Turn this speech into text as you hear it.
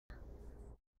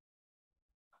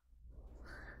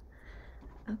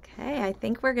Okay, I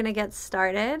think we're going to get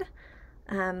started.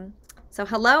 So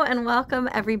hello and welcome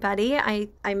everybody.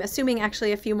 I'm assuming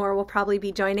actually a few more will probably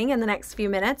be joining in the next few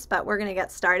minutes, but we're going to get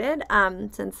started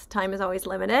since time is always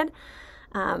limited.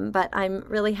 But I'm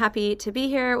really happy to be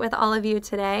here with all of you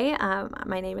today.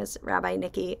 My name is Rabbi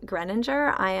Nicki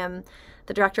Greninger. I am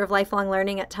the Director of Lifelong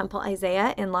Learning at Temple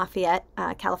Isaiah in Lafayette,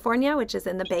 California, which is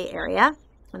in the Bay Area.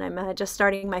 And I'm just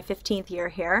starting my 15th year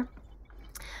here.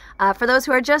 For those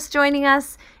who are just joining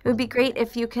us, it would be great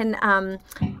if you can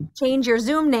change your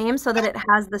Zoom name so that it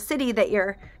has the city that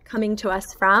you're coming to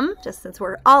us from, just since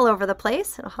we're all over the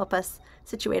place. It'll help us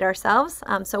situate ourselves.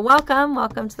 So welcome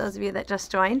to those of you that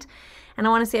just joined. And I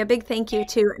want to say a big thank you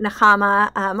to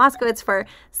Nachama Moskowitz for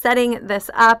setting this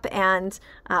up and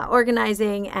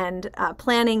organizing and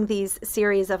planning these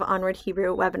series of Onward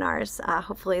Hebrew webinars.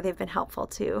 Hopefully they've been helpful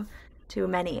to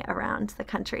many around the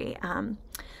country.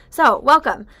 So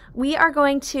welcome. We are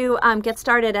going to get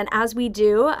started, and as we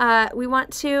do, we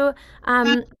want to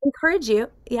encourage you.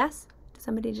 Yes? Did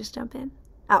somebody just jump in?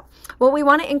 Oh, well, we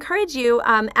want to encourage you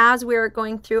as we're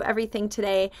going through everything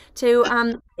today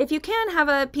to, if you can, have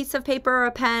a piece of paper or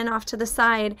a pen off to the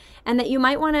side, and that you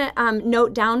might want to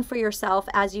note down for yourself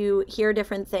as you hear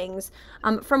different things.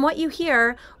 From what you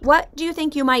hear, what do you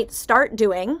think you might start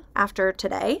doing after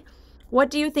today? What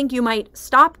do you think you might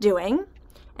stop doing?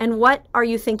 And what are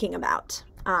you thinking about?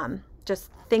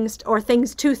 Just things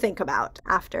to think about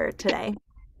after today.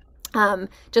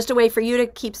 Just a way for you to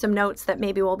keep some notes that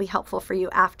maybe will be helpful for you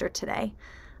after today.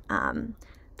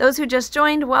 Those who just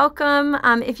joined, welcome.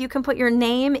 If you can put your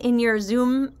name in your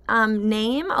Zoom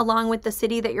name along with the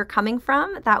city that you're coming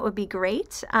from, that would be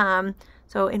great.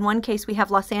 So in one case we have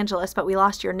Los Angeles, but we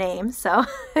lost your name. So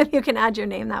if you can add your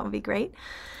name, that would be great.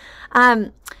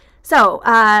 So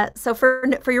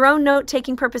for your own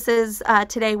note-taking purposes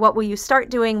today, what will you start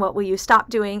doing? What will you stop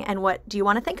doing? And what do you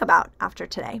want to think about after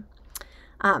today?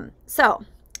 So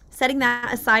setting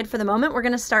that aside for the moment, we're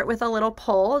going to start with a little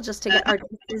poll just to get our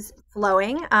juices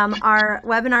flowing. Our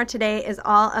webinar today is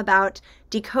all about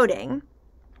decoding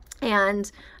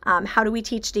and how do we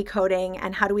teach decoding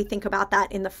and how do we think about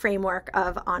that in the framework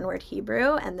of Onward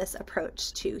Hebrew and this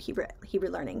approach to Hebrew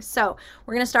learning. So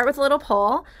we're going to start with a little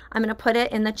poll. I'm going to put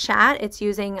it in the chat. It's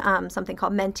using something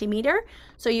called Mentimeter.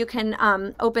 So you can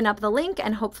open up the link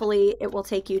and hopefully it will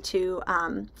take you to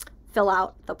fill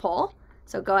out the poll.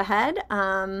 So go ahead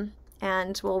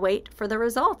and we'll wait for the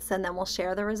results and then we'll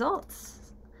share the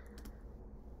results.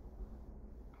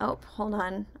 Oh, hold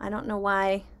on. I don't know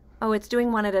why. Oh, it's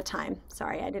doing one at a time.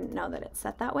 Sorry, I didn't know that it's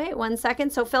set that way. 1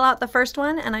 second. So fill out the first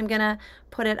one and I'm going to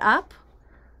put it up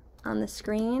on the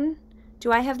screen.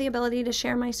 Do I have the ability to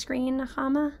share my screen,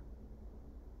 Nachama?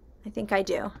 I think I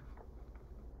do.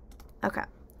 Okay,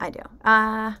 I do.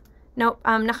 Nope.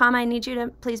 Nachama, I need you to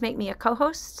please make me a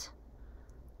co-host.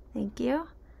 Thank you.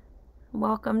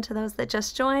 Welcome to those that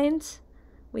just joined.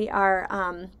 We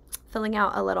are filling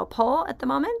out a little poll at the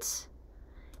moment.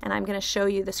 And I'm going to show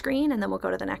you the screen and then we'll go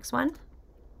to the next one.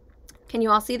 Can you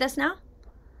all see this now?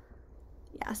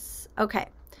 Yes. Okay.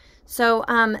 So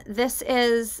this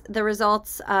is the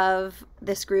results of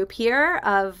this group here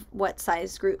of what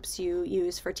size groups you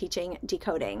use for teaching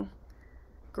decoding.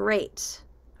 Great.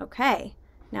 Okay.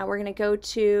 Now we're going to go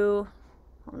to,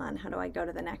 hold on, how do I go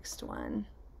to the next one?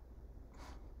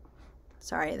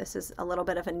 Sorry, this is a little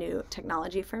bit of a new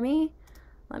technology for me.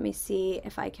 Let me see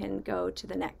if I can go to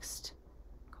the next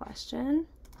question.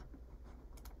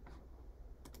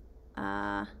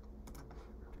 Hold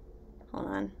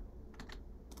on.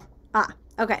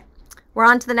 Okay. We're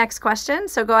on to the next question.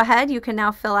 So go ahead. You can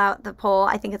now fill out the poll.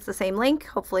 I think it's the same link,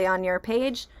 hopefully on your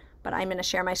page, but I'm going to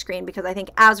share my screen because I think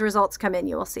as results come in,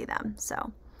 you will see them.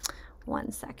 So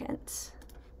 1 second.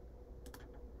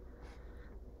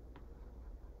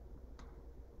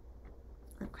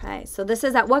 Okay, so this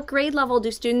is at what grade level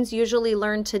do students usually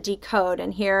learn to decode?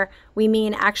 And here we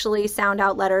mean actually sound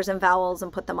out letters and vowels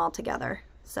and put them all together.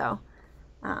 So,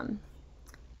 and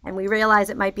we realize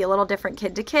it might be a little different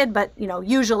kid to kid, but you know,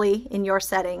 usually in your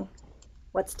setting,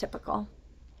 what's typical?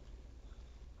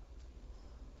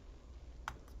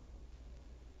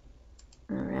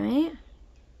 All right.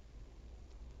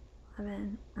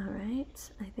 11. All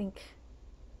right. I think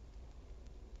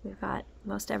we've got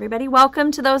most everybody.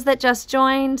 Welcome to those that just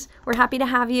joined. We're happy to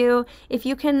have you. If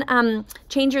you can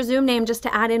change your Zoom name just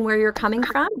to add in where you're coming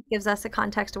from, it gives us a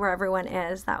context of where everyone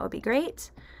is. That would be great.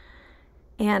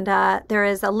 And there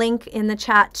is a link in the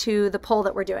chat to the poll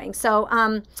that we're doing. So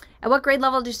at what grade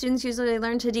level do students usually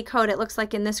learn to decode? It looks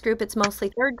like in this group it's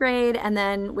mostly third grade, and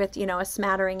then with, you know, a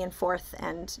smattering in fourth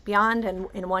and beyond, and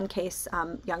in one case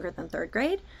younger than third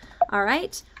grade. All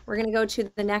right, we're going to go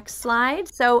to the next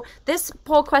slide. So this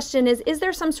poll question is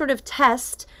there some sort of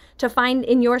test to find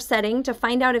in your setting to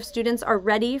find out if students are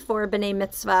ready for B'nai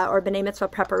Mitzvah or B'nai Mitzvah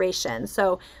preparation?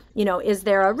 So, you know, is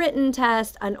there a written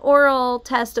test, an oral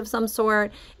test of some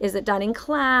sort? Is it done in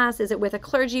class? Is it with a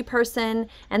clergy person?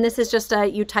 And this is just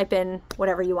you type in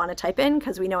whatever you want to type in,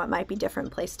 because we know it might be different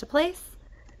place to place.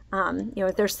 You know,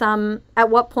 if there's some,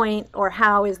 at what point or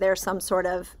how is there some sort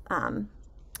of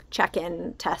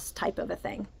check-in test type of a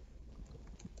thing?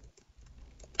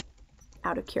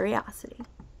 Out of curiosity.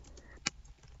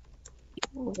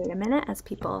 We'll wait a minute as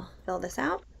people fill this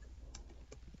out.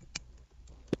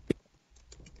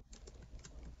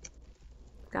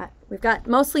 We've got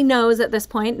mostly no's at this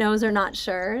point. No's are not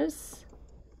sure's.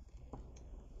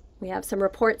 We have some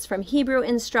reports from Hebrew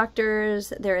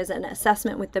instructors. There is an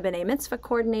assessment with the B'nai Mitzvah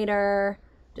coordinator,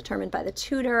 determined by the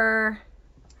tutor.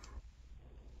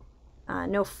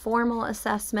 No formal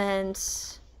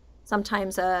assessment.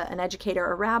 Sometimes an educator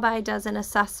or rabbi does an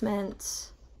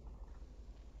assessment.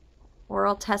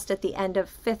 Oral test at the end of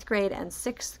 5th grade and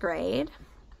 6th grade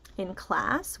in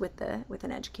class with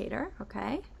an educator.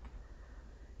 Okay.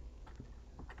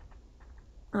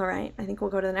 All right, I think we'll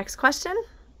go to the next question.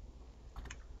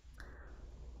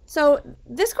 So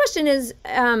this question is,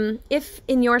 if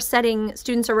in your setting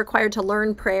students are required to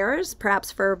learn prayers,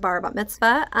 perhaps for bar bat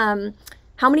mitzvah,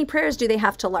 how many prayers do they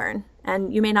have to learn?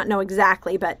 And you may not know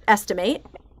exactly, but estimate,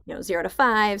 you know, 0 to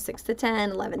 5, 6 to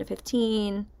 10, 11 to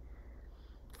 15.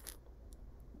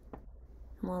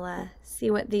 We'll see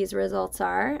what these results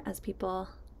are as people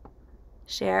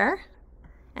share.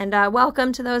 And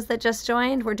welcome to those that just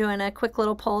joined. We're doing a quick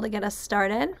little poll to get us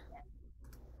started.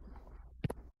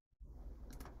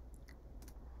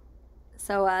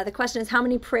 So the question is, how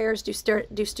many prayers do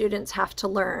students have to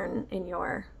learn in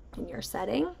your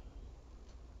setting?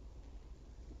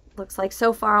 Looks like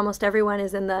so far almost everyone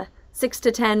is in the 6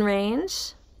 to 10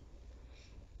 range.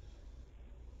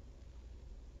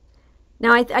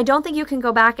 Now, I don't think you can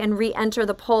go back and re-enter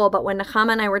the poll, but when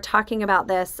Nachama and I were talking about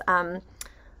this,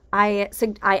 I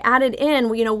added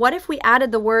in, you know, what if we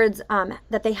added the words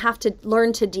that they have to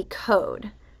learn to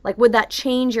decode? Like, would that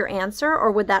change your answer,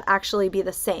 or would that actually be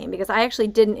the same? Because I actually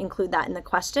didn't include that in the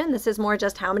question. This is more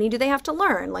just how many do they have to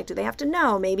learn? Like, do they have to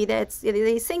know? Maybe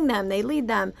they sing them, they lead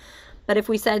them. But if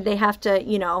we said they have to,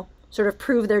 you know, sort of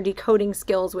prove their decoding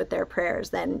skills with their prayers,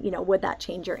 then, you know, would that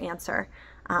change your answer?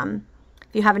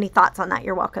 If you have any thoughts on that,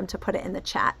 you're welcome to put it in the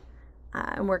chat.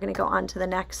 And we're going to go on to the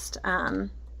next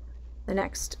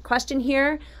question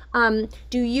here.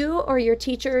 Do you or your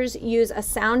teachers use a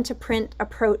sound to print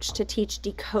approach to teach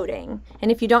decoding? And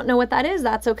if you don't know what that is,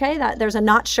 that's okay. There's a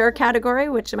not sure category,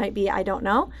 which might be I don't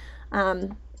know.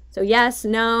 So yes,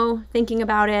 no, thinking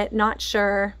about it, not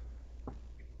sure.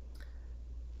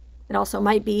 It also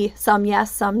might be some yes,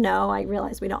 some no. I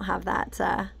realize we don't have that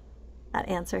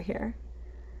answer here.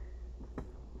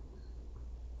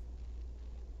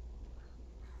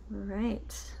 All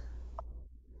right.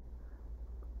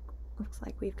 Looks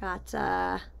like we've got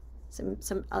a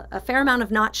fair amount of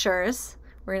not sures.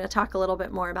 We're going to talk a little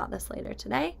bit more about this later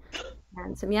today.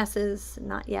 And some yeses,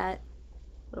 not yet,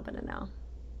 a little bit of no.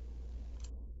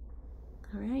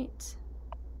 All right.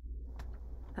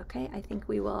 Okay, I think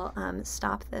we will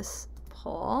stop this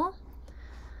poll.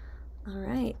 All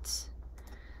right.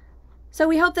 So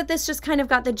we hope that this just kind of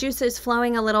got the juices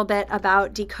flowing a little bit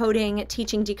about decoding,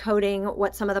 teaching decoding,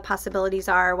 what some of the possibilities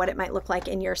are, what it might look like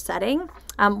in your setting.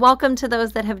 Welcome to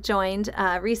those that have joined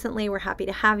recently. We're happy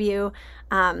to have you.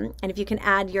 And if you can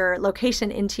add your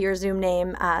location into your Zoom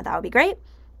name, that would be great.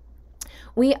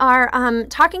 We are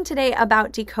talking today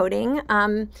about decoding,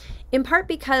 in part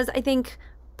because I think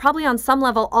probably on some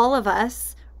level all of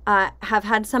us have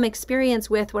had some experience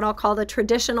with what I'll call the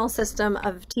traditional system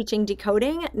of teaching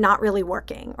decoding not really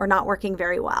working, or not working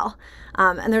very well.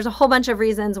 And there's a whole bunch of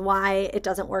reasons why it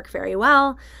doesn't work very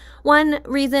well. One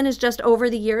reason is just over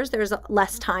the years, there's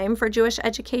less time for Jewish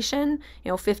education. You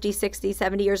know, 50, 60,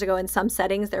 70 years ago, in some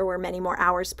settings, there were many more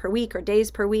hours per week or days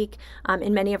per week.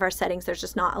 In many of our settings, there's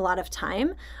just not a lot of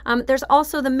time. There's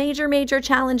also the major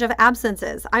challenge of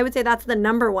absences. I would say that's the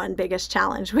 #1 biggest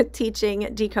challenge with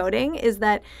teaching decoding, is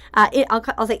that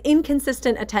I'll say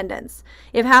inconsistent attendance.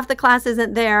 If half the class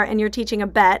isn't there and you're teaching a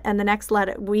bet, and the next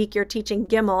week you're teaching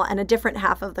Gimel and a different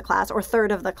half of the class or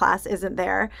third of the class isn't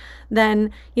there,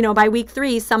 then, by week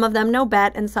 3, some of them know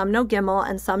bet and some know Gimel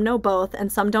and some know both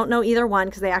and some don't know either one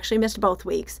because they actually missed both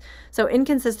weeks. So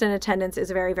inconsistent attendance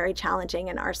is very, very challenging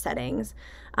in our settings.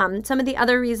 Some of the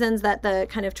other reasons that the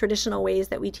kind of traditional ways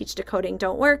that we teach decoding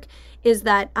don't work is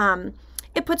that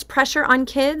it puts pressure on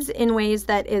kids in ways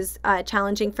that is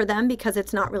challenging for them because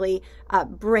it's not really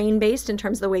brain-based in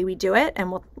terms of the way we do it.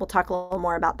 And we'll talk a little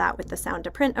more about that with the sound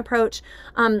to print approach.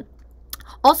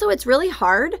 Also, it's really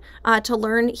hard to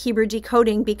learn Hebrew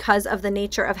decoding because of the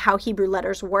nature of how Hebrew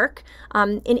letters work.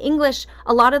 In English,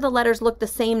 a lot of the letters look the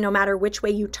same no matter which way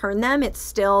you turn them. It's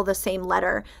still the same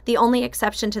letter. The only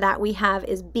exception to that we have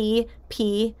is B,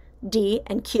 P, D,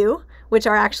 and Q, which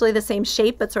are actually the same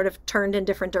shape but sort of turned in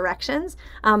different directions.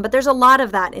 But there's a lot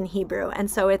of that in Hebrew, and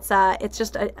so it's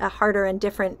just a harder and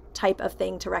different type of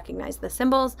thing to recognize the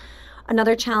symbols.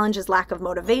 Another challenge is lack of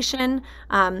motivation.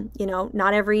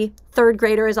 Not every third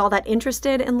grader is all that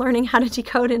interested in learning how to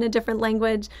decode in a different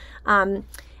language.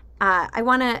 I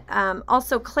want to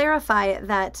also clarify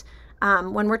that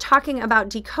when we're talking about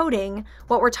decoding,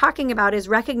 what we're talking about is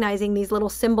recognizing these little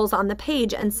symbols on the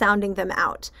page and sounding them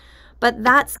out. But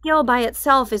that skill by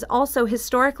itself is also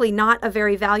historically not a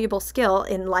very valuable skill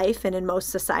in life and in most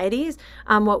societies.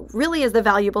 What really is the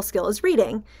valuable skill is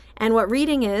reading. And what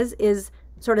reading is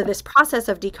sort of this process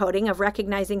of decoding, of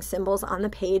recognizing symbols on the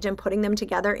page and putting them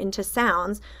together into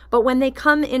sounds. But when they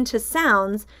come into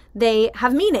sounds, they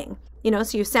have meaning.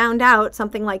 So you sound out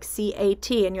something like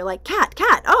C-A-T and you're like, cat,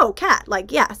 cat, oh, cat,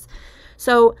 like yes.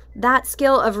 So that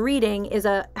skill of reading is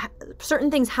certain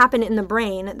things happen in the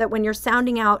brain that when you're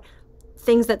sounding out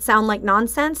things that sound like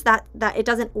nonsense, that it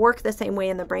doesn't work the same way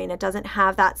in the brain. It doesn't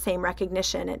have that same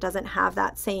recognition. It doesn't have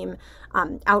that same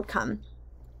outcome.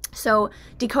 So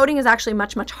decoding is actually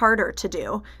much, much harder to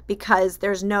do because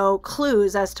there's no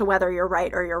clues as to whether you're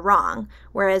right or you're wrong.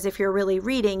 Whereas if you're really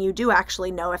reading, you do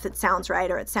actually know if it sounds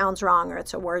right or it sounds wrong or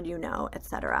it's a word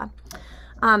etc.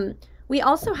 We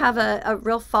also have a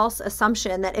real false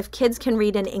assumption that if kids can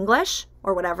read in English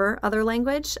or whatever other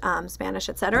language, Spanish,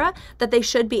 etc., that they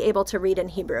should be able to read in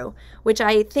Hebrew, which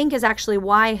I think is actually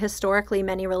why historically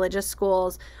many religious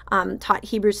schools taught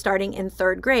Hebrew starting in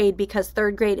 3rd grade, because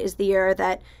 3rd grade is the year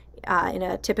that in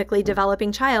a typically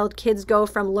developing child, kids go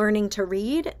from learning to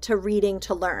read to reading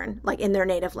to learn, like in their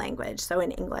native language, so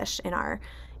in English in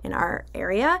our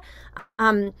area.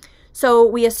 So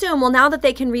we assume, well, now that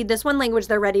they can read this one language,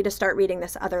 they're ready to start reading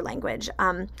this other language.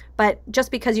 But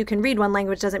just because you can read one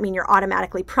language doesn't mean you're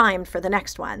automatically primed for the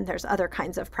next one. There's other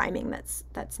kinds of priming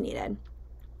that's needed.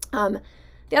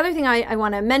 The other thing I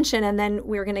want to mention, and then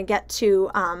we're going to get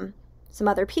to some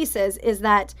other pieces, is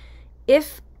that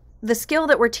if the skill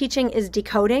that we're teaching is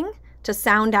decoding, to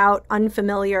sound out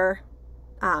unfamiliar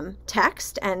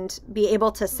text and be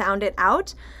able to sound it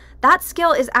out, that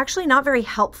skill is actually not very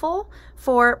helpful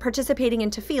for participating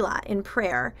in tefillah, in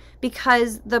prayer,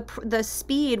 because the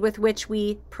speed with which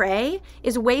we pray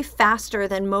is way faster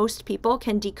than most people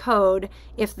can decode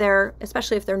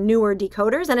especially if they're newer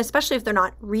decoders, and especially if they're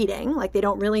not reading, like they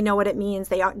don't really know what it means,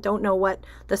 they don't know what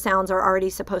the sounds are already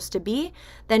supposed to be,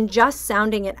 then just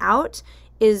sounding it out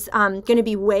is going to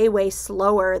be way, way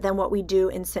slower than what we do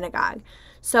in synagogue.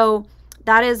 So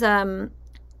that is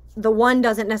the one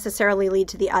doesn't necessarily lead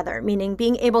to the other, meaning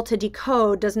being able to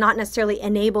decode does not necessarily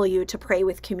enable you to pray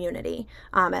with community,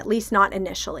 at least not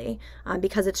initially,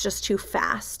 because it's just too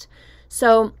fast.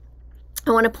 So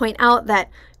I want to point out that,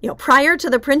 prior to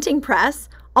the printing press,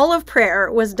 all of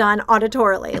prayer was done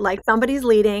auditorily, like somebody's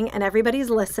leading and everybody's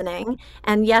listening.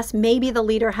 And yes, maybe the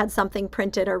leader had something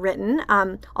printed or written,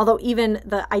 although even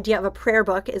the idea of a prayer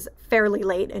book is fairly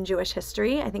late in Jewish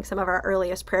history. I think some of our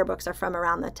earliest prayer books are from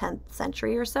around the 10th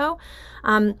century or so.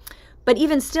 But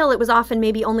even still, it was often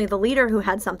maybe only the leader who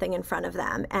had something in front of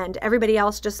them, and everybody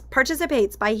else just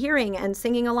participates by hearing and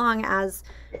singing along as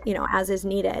is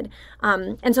needed.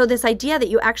 And so this idea that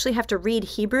you actually have to read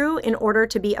Hebrew in order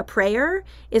to be a prayer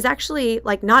is actually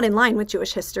not in line with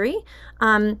Jewish history.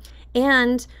 And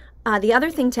the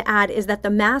other thing to add is that the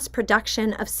mass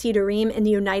production of Sidurim in the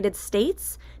United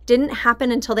States didn't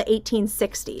happen until the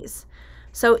 1860s.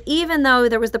 So even though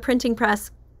there was the printing press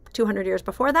 200 years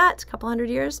before that, a couple hundred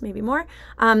years, maybe more,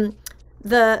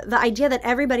 the idea that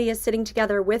everybody is sitting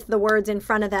together with the words in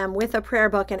front of them with a prayer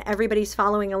book and everybody's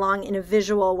following along in a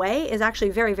visual way is actually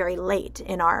very, very late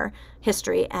in our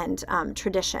history and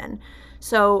tradition.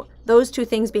 So those two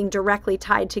things being directly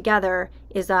tied together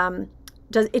is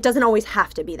it doesn't always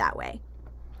have to be that way.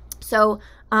 So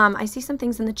I see some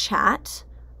things in the chat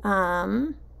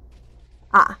Um,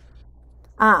 ah,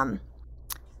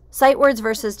 Sight words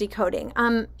versus decoding.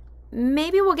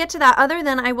 Maybe we'll get to that. Other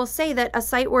than I will say that a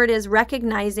sight word is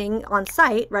recognizing on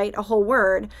sight, right, a whole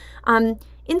word.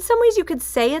 In some ways you could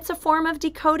say it's a form of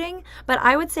decoding, but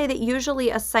I would say that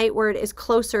usually a sight word is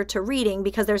closer to reading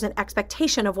because there's an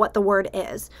expectation of what the word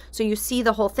is. So you see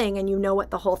the whole thing and you know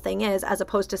what the whole thing is, as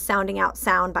opposed to sounding out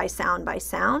sound by sound by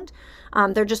sound.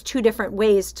 They're just two different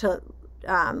ways to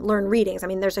learn readings. I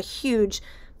mean, there's a huge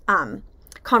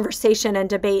conversation and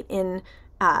debate in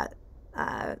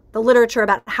the literature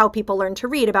about how people learn to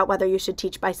read, about whether you should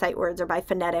teach by sight words or by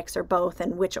phonetics or both,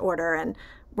 and which order, and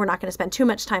we're not going to spend too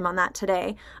much time on that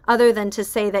today, other than to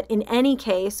say that in any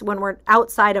case, when we're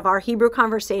outside of our Hebrew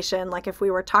conversation, like if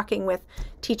we were talking with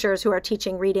teachers who are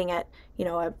teaching reading at, you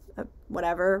know, a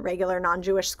whatever regular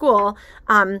non-Jewish school,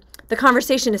 the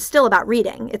conversation is still about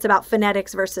reading. It's about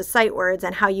phonetics versus sight words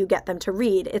and how you get them to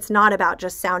read. It's not about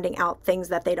just sounding out things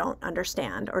that they don't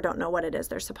understand or don't know what it is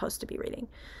they're supposed to be reading.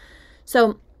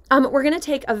 So we're going to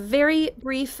take a very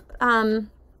brief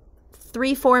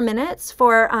 3-4 minutes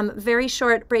for very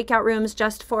short breakout rooms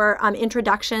just for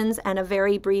introductions and a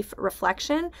very brief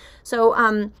reflection.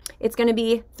 So it's going to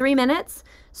be 3 minutes.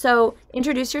 So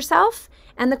introduce yourself.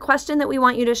 And the question that we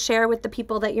want you to share with the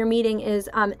people that you're meeting is,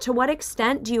 to what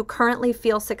extent do you currently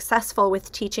feel successful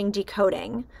with teaching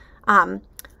decoding?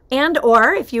 And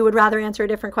or, if you would rather answer a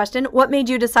different question, what made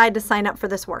you decide to sign up for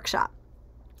this workshop?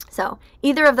 So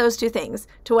either of those two things.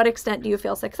 To what extent do you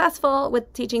feel successful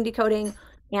with teaching decoding,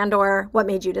 and or what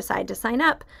made you decide to sign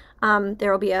up?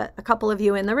 There will be a couple of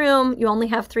you in the room. You only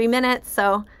have 3 minutes,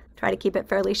 so try to keep it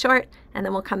fairly short, and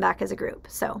then we'll come back as a group.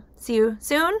 So see you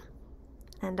soon,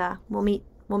 and we'll meet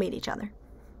each other.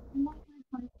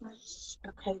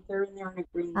 Okay, they're in there in a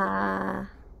green.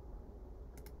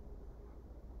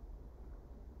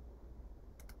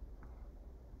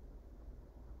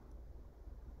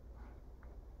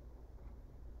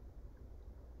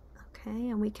 Okay,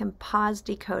 and we can pause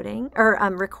decoding, or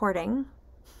recording,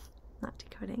 not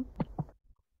decoding.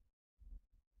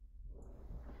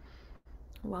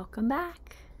 Welcome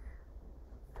back.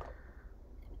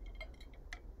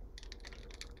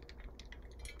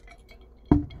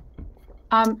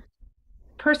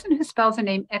 Person who spells a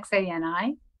name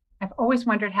Xani, I've always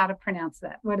wondered how to pronounce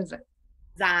that. What is it?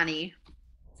 Zani.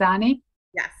 Zani?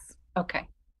 Yes. Okay,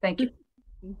 thank you.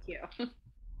 Thank you.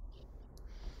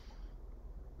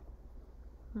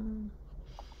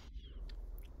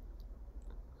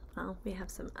 Well, we have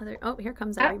some other, oh, here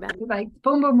comes everybody. Like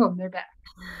boom, boom, boom, they're back.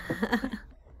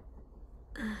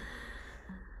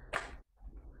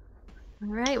 All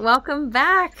right, welcome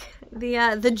back.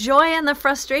 The joy and the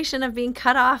frustration of being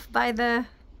cut off by the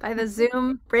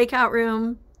Zoom breakout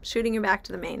room, shooting you back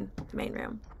to the main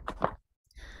room.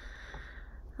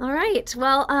 All right,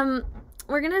 well,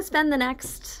 we're gonna spend the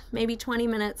next maybe 20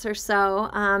 minutes or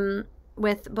so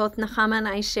with both Nachama and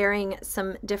I sharing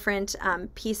some different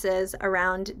pieces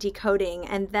around decoding,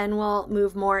 and then we'll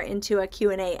move more into a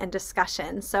Q&A and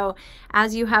discussion. So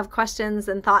as you have questions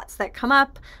and thoughts that come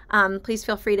up, please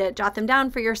feel free to jot them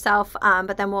down for yourself,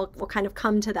 but then we'll kind of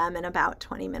come to them in about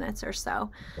 20 minutes or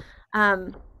so.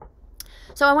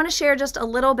 So I want to share just a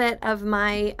little bit of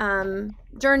my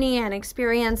journey and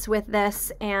experience with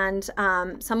this, and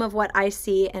some of what I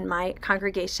see in my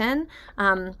congregation.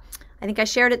 I think I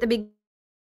shared at the beginning.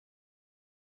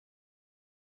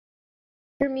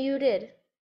 You're muted.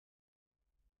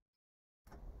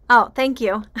 Oh, thank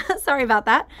you. Sorry about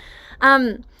that.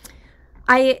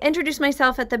 I introduced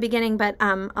myself at the beginning, but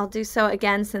I'll do so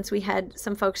again since we had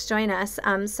some folks join us.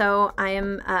 So I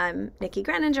am Nicki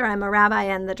Greninger. I'm a rabbi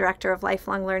and the director of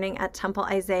lifelong learning at Temple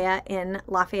Isaiah in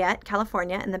Lafayette,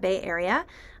 California, in the Bay Area.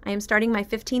 I am starting my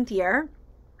 15th year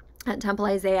at Temple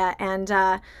Isaiah, and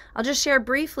I'll just share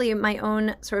briefly my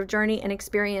own sort of journey and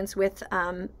experience with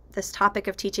this topic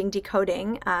of teaching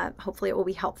decoding. Hopefully it will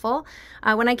be helpful.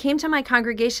 When I came to my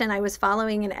congregation, I was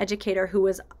following an educator who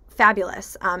was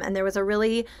fabulous, and there was a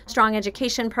really strong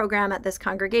education program at this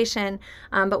congregation,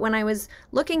 but when I was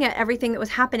looking at everything that was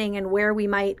happening and where we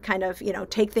might kind of, you know,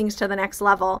 take things to the next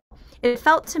level, it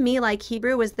felt to me like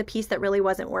Hebrew was the piece that really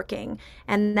wasn't working,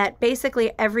 and that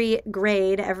basically every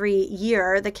grade, every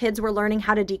year, the kids were learning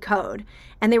how to decode,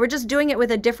 and they were just doing it with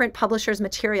a different publisher's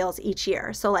materials each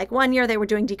year. So like one year they were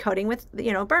doing decoding with,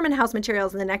 you know, Berman House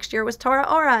materials, and the next year it was Torah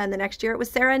Ora, and the next year it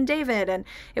was Sarah and David, and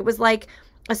it was like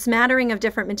a smattering of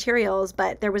different materials,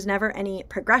 but there was never any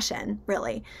progression,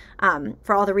 really,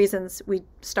 for all the reasons we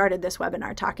started this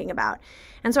webinar talking about.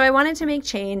 And so I wanted to make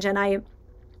change, and I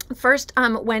first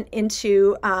went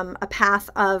into a path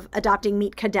of adopting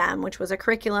Meet Kadem, which was a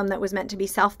curriculum that was meant to be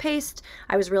self-paced.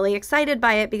 I was really excited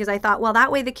by it because I thought, well,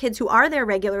 that way the kids who are there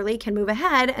regularly can move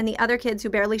ahead and the other kids who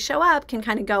barely show up can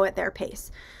kind of go at their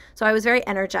pace. So I was very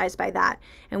energized by that.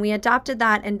 And we adopted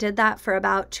that and did that for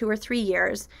about 2 or 3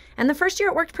 years. And the first year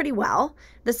it worked pretty well.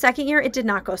 The second year it did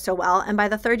not go so well. And by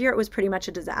the third year it was pretty much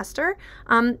a disaster.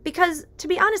 Because to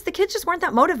be honest, the kids just weren't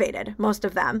that motivated, most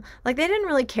of them. Like they didn't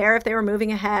really care if they were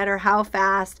moving ahead or how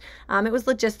fast. It was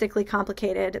logistically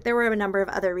complicated. There were a number of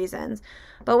other reasons.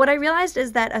 But what I realized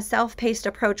is that a self-paced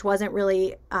approach wasn't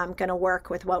really going to work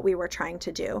with what we were trying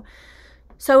to do.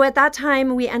 So at that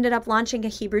time, we ended up launching a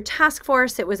Hebrew task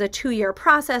force. It was a 2-year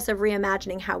process of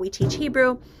reimagining how we teach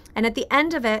Hebrew. And at the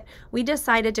end of it, we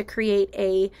decided to create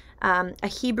a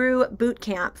Hebrew boot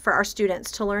camp for our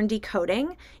students to learn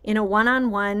decoding in a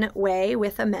one-on-one way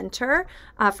with a mentor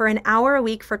for an hour a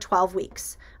week for 12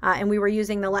 weeks. And we were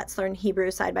using the Let's Learn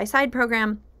Hebrew side-by-side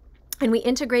program. And we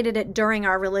integrated it during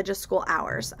our religious school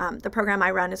hours. The program I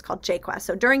run is called jQuest.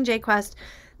 So during jQuest,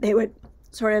 they would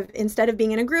sort of, instead of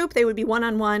being in a group, they would be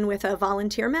one-on-one with a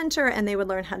volunteer mentor and they would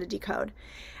learn how to decode.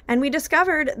 And we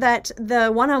discovered that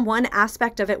the one-on-one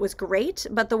aspect of it was great,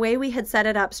 but the way we had set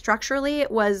it up structurally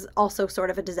was also sort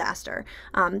of a disaster.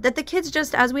 That the kids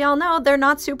just, as we all know, they're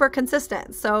not super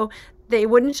consistent. So they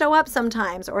wouldn't show up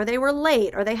sometimes, or they were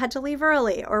late, or they had to leave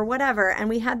early, or whatever. And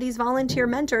we had these volunteer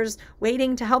mentors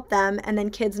waiting to help them, and then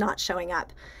kids not showing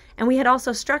up. And we had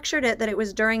also structured it that it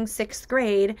was during 6th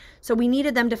grade, so we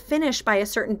needed them to finish by a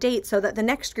certain date so that the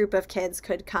next group of kids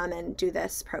could come and do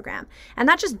this program. And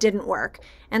that just didn't work.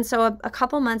 And so a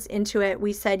couple months into it,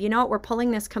 we said, you know what, we're pulling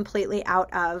this completely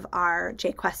out of our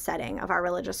jQuest setting, of our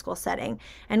religious school setting.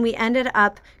 And we ended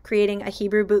up creating a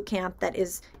Hebrew boot camp that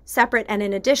is separate and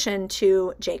in addition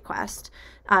to jQuest,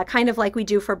 kind of like we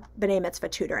do for B'nai Mitzvah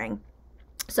tutoring.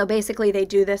 So basically they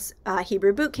do this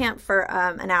Hebrew boot camp for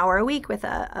an hour a week with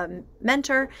a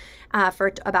mentor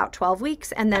for about 12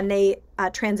 weeks, and then they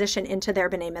transition into their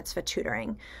B'nai Mitzvah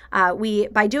tutoring.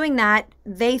 By doing that,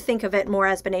 they think of it more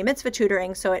as B'nai Mitzvah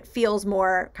tutoring, so it feels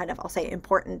more kind of, I'll say,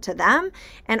 important to them.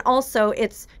 And also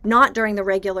it's not during the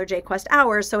regular jQuest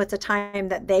hours, so it's a time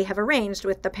that they have arranged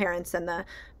with the parents and the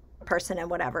person and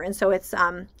whatever. And so it's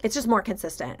just more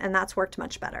consistent, and that's worked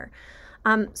much better.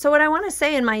 So what I want to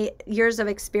say in my years of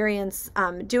experience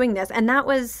doing this, and that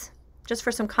was, just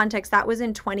for some context, that was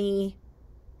in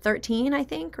 2013, I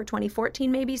think, or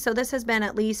 2014 maybe. So this has been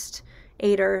at least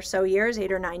 8 or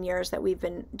 9 years that we've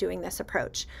been doing this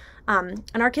approach. And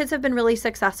our kids have been really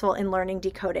successful in learning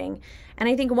decoding. And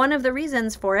I think one of the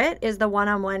reasons for it is the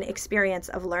one-on-one experience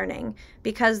of learning,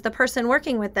 because the person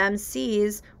working with them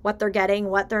sees what they're getting,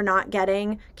 what they're not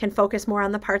getting, can focus more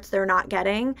on the parts they're not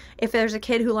getting. If there's a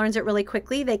kid who learns it really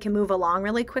quickly, they can move along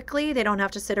really quickly. They don't have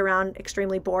to sit around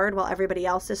extremely bored while everybody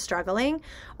else is struggling.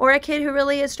 Or a kid who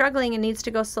really is struggling and needs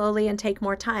to go slowly and take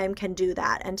more time can do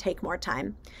that and take more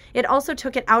time. It also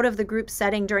took it out of the group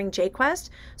setting during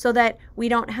jQuest so that we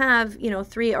don't have,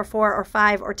 3 or 4 or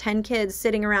 5 or 10 kids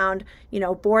sitting around,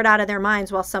 bored out of their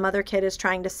minds while some other kid is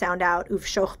trying to sound out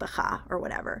uvshoch b'cha or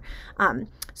whatever.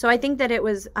 So I think that it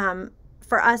was,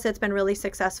 for us, it's been really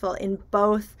successful in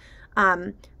both.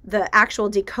 The actual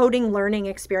decoding learning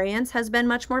experience has been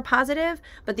much more positive,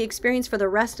 but the experience for the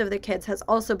rest of the kids has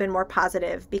also been more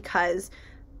positive, because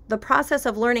the process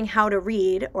of learning how to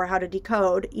read or how to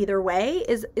decode either way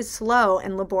is slow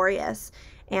and laborious.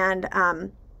 And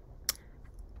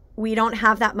we don't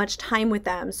have that much time with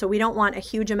them, so we don't want a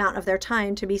huge amount of their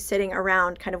time to be sitting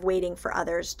around kind of waiting for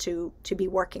others to be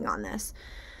working on this.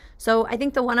 So I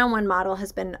think the one-on-one model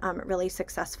has been really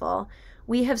successful.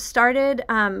 We have started,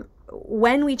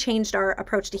 when we changed our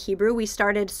approach to Hebrew, we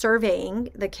started surveying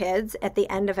the kids at the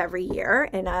end of every year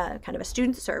in a kind of a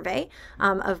student survey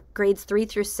of grades 3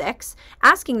 through 6,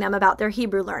 asking them about their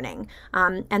Hebrew learning.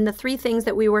 And the 3 things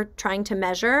that we were trying to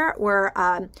measure were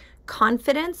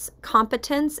confidence,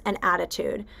 competence, and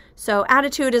attitude. So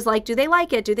attitude is like, do they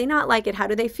like it? Do they not like it? How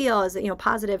do they feel? Is it,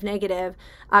 positive, negative?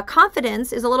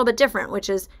 Confidence is a little bit different, which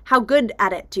is how good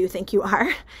at it do you think you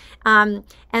are? And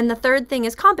the third thing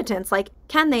is competence, like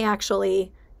can they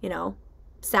actually,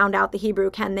 sound out the Hebrew?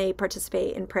 Can they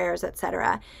participate in prayers,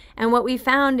 etc.? And what we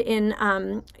found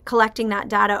in collecting that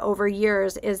data over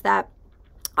years is that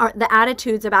the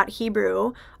attitudes about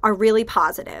Hebrew are really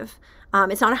positive.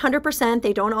 It's not 100%,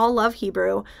 they don't all love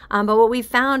Hebrew, but what we've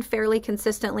found fairly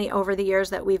consistently over the years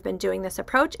that we've been doing this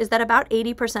approach is that about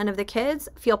 80% of the kids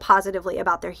feel positively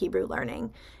about their Hebrew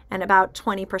learning, and about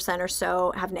 20% or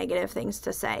so have negative things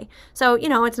to say. So,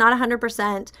 it's not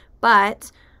 100%,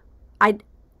 but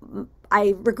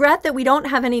I regret that we don't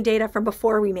have any data from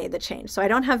before we made the change. So I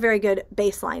don't have very good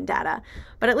baseline data.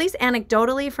 But at least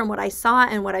anecdotally from what I saw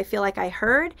and what I feel like I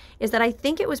heard is that I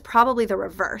think it was probably the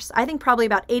reverse. I think probably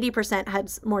about 80% had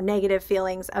more negative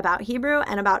feelings about Hebrew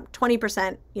and about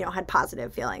 20%, had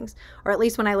positive feelings. Or at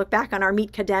least when I look back on our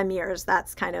Meet Kadem years,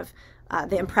 that's kind of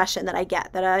the impression that I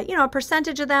get, that a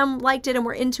percentage of them liked it and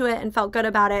were into it and felt good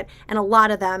about it, and a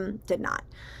lot of them did not.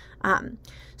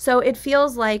 So it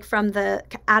feels like from the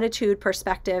attitude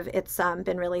perspective, it's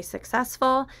been really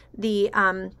successful. The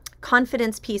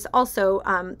confidence piece also,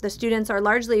 the students are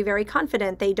largely very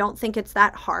confident. They don't think it's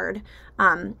that hard.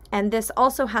 And this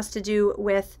also has to do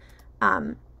with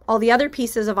all the other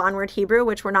pieces of Onward Hebrew,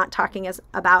 which we're not talking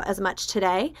about as much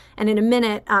today. And in a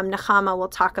minute, Nachama will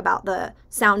talk about the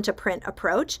sound to print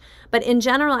approach. But in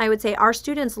general, I would say our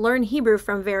students learn Hebrew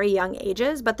from very young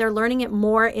ages, but they're learning it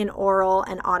more in oral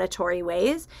and auditory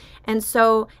ways. And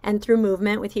through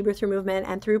movement, with Hebrew through movement,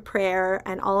 and through prayer,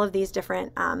 and all of these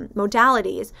different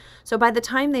modalities. So by the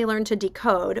time they learn to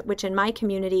decode, which in my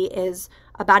community is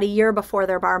about a year before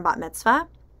their bar and bat mitzvah,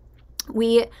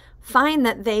 we find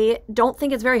that they don't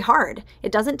think it's very hard.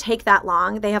 It doesn't take that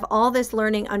long. They have all this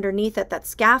learning underneath it that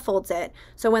scaffolds it.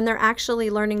 So when they're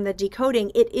actually learning the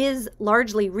decoding, it is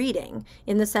largely reading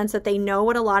in the sense that they know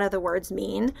what a lot of the words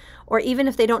mean, or even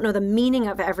if they don't know the meaning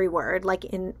of every word, like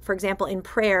for example, in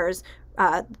prayers,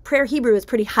 prayer Hebrew is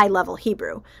pretty high level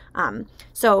Hebrew.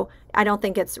 So I don't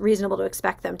think it's reasonable to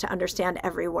expect them to understand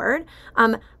every word.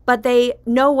 But they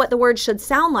know what the words should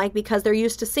sound like because they're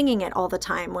used to singing it all the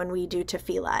time when we do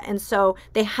tefillah. And so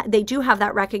they do have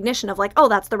that recognition of like, oh,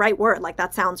 that's the right word, like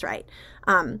that sounds right.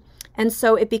 And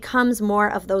so it becomes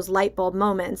more of those light bulb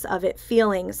moments of it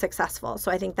feeling successful.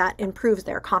 So I think that improves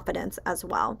their confidence as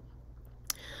well.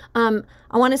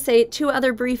 I want to say two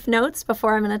other brief notes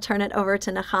before I'm going to turn it over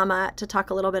to Nachama to talk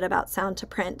a little bit about sound to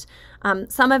print.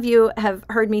 Some of you have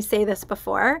heard me say this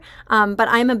before, but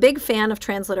I'm a big fan of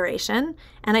transliteration,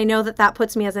 and I know that that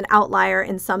puts me as an outlier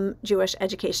in some Jewish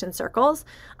education circles.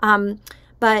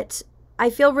 But I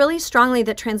feel really strongly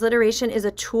that transliteration is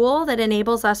a tool that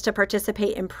enables us to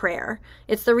participate in prayer.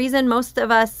 It's the reason most of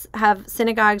us have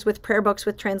synagogues with prayer books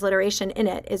with transliteration in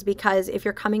it, is because if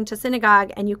you're coming to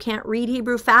synagogue and you can't read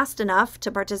Hebrew fast enough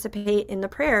to participate in the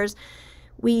prayers,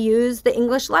 we use the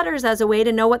English letters as a way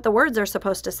to know what the words are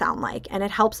supposed to sound like, and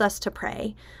it helps us to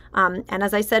pray. And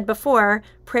as I said before,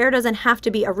 prayer doesn't have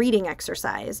to be a reading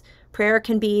exercise. Prayer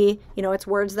can be, it's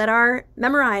words that are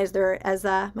memorized, or as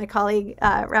my colleague,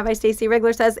 Rabbi Stacy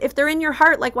Rigler says, if they're in your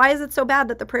heart, like why is it so bad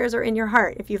that the prayers are in your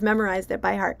heart if you've memorized it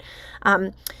by heart?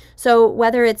 So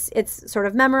whether it's sort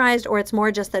of memorized, or it's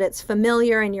more just that it's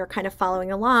familiar and you're kind of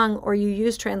following along, or you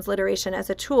use transliteration as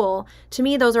a tool, to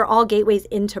me, those are all gateways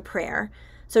into prayer.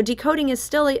 So decoding is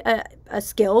still a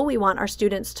skill we want our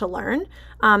students to learn,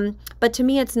 but to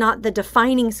me it's not the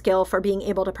defining skill for being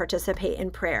able to participate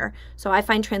in prayer. So I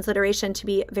find transliteration to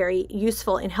be very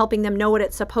useful in helping them know what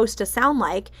it's supposed to sound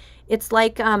like. It's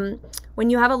like when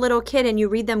you have a little kid and you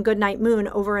read them Goodnight Moon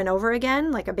over and over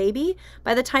again, like a baby,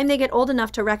 by the time they get old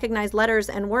enough to recognize letters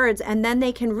and words, and then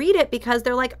they can read it because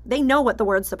they know what the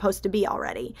word's supposed to be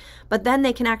already. But then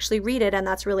they can actually read it, and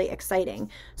that's really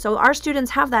exciting. So our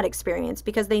students have that experience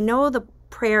because they know the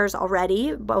prayers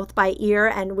already, both by ear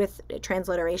and with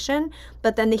transliteration,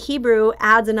 but then the Hebrew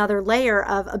adds another layer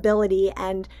of ability,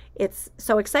 and it's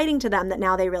so exciting to them that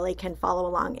now they really can follow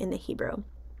along in the Hebrew.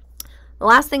 The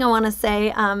last thing I want to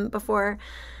say before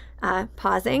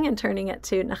pausing and turning it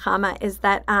to Nachama is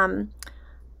that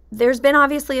there's been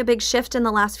obviously a big shift in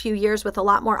the last few years with a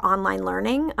lot more online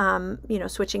learning,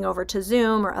 switching over to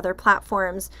Zoom or other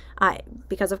platforms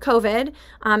because of COVID.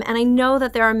 And I know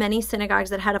that there are many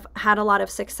synagogues that have had a lot of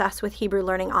success with Hebrew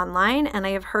learning online. And I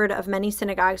have heard of many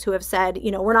synagogues who have said,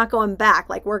 we're not going back,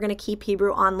 like we're going to keep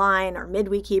Hebrew online or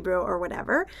midweek Hebrew or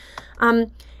whatever.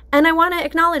 And I want to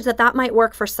acknowledge that that might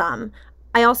work for some.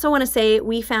 I also want to say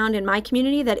we found in my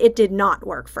community that it did not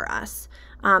work for us,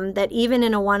 that even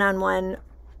in a one-on-one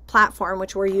platform,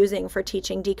 which we're using for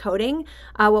teaching decoding,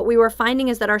 what we were finding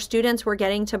is that our students were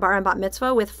getting to bar and bat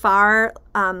mitzvah with far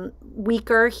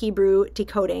weaker Hebrew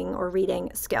decoding or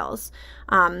reading skills.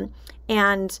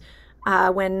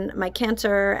 When my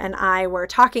cantor and I were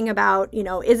talking about,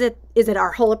 is it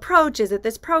our whole approach? Is it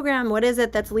this program? What is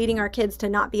it that's leading our kids to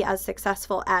not be as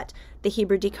successful at the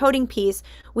Hebrew decoding piece?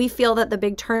 We feel that the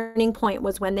big turning point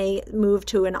was when they moved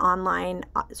to an online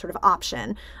sort of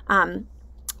option,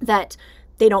 that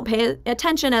they don't pay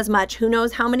attention as much. Who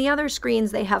knows how many other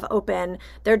screens they have open?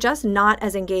 They're just not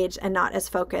as engaged and not as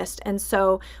focused. And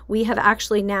so we have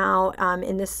actually now,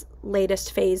 in this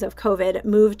latest phase of COVID,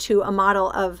 moved to a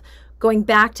model of going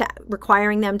back to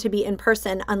requiring them to be in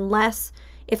person, unless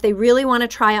if they really want to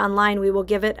try online, we will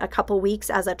give it a couple weeks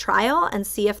as a trial and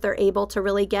see if they're able to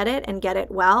really get it and get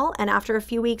it well. And after a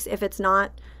few weeks, if it's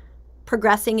not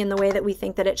progressing in the way that we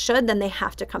think that it should, then they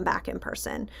have to come back in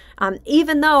person.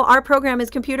 Even though our program is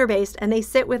computer-based and they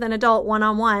sit with an adult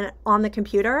one-on-one on the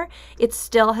computer, it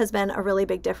still has been a really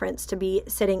big difference to be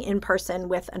sitting in person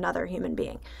with another human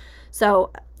being.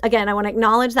 So again, I want to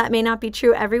acknowledge that may not be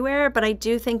true everywhere, but I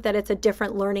do think that it's a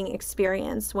different learning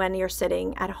experience when you're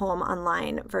sitting at home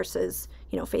online versus,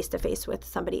 face-to-face with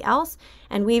somebody else.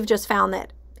 And we've just found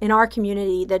that in our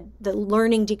community, the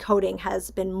learning decoding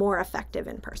has been more effective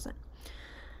in person.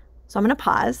 So I'm going to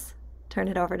pause, turn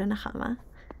it over to Nachama.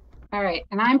 All right.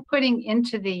 And I'm putting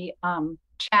into the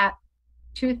chat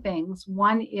two things.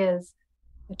 One is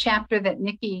a chapter that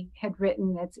Nicki had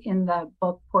written that's in the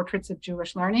book Portraits of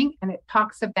Jewish Learning. And it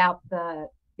talks about the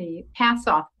pass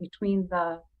off between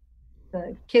the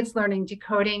kids learning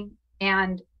decoding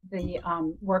and the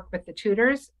work with the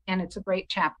tutors. And it's a great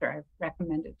chapter. I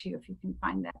recommend it to you if you can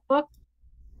find that book.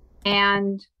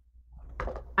 And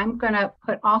I'm going to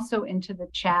put also into the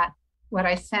chat what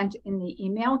I sent in the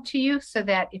email to you, so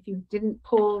that if you didn't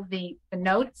pull the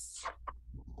notes,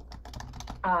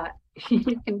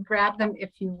 you can grab them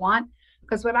if you want.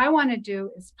 Because what I want to do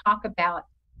is talk about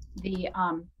the,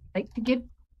 to give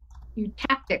you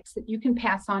tactics that you can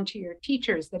pass on to your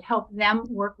teachers that help them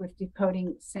work with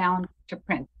decoding sound to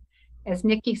print. As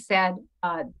Nicki said,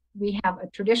 we have a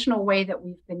traditional way that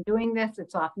we've been doing this.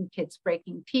 It's often kids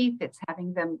breaking teeth. It's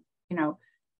having them,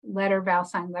 letter, vowel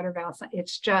sign, letter, vowel sign.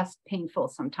 It's just painful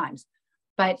sometimes.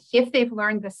 But if they've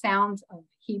learned the sounds of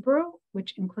Hebrew,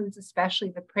 which includes especially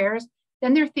the prayers,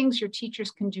 then there are things your teachers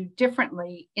can do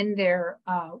differently in their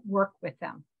work with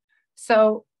them.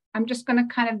 So I'm just going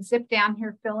to kind of zip down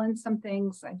here, fill in some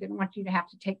things. I didn't want you to have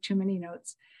to take too many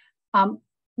notes.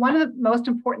 One of the most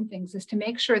important things is to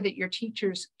make sure that your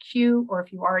teachers cue, or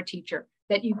if you are a teacher,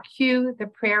 that you cue the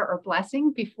prayer or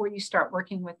blessing before you start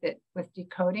working with it, with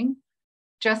decoding.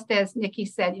 Just as Nicki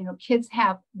said, kids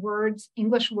have words,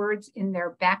 English words in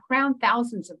their background,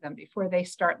 thousands of them before they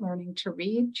start learning to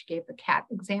read. She gave the cat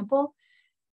example.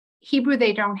 Hebrew,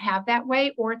 they don't have that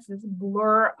way, or it's this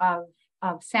blur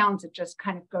of sounds that just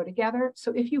kind of go together.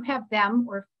 So if you have them,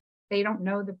 or if they don't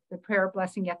know the prayer or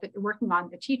blessing yet that you're working on,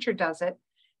 the teacher does it,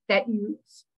 that you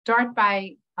start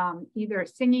by either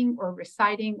singing or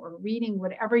reciting or reading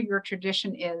whatever your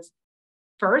tradition is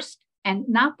first, and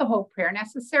not the whole prayer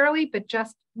necessarily, but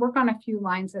just work on a few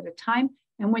lines at a time.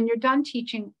 And when you're done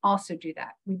teaching, also do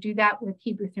that. We do that with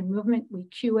Hebrew through movement. We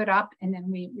cue it up and then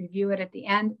we review it at the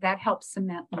end. That helps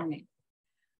cement learning.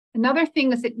 Another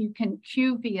thing is that you can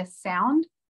cue via sound,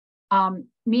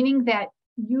 meaning that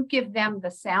you give them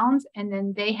the sounds and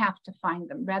then they have to find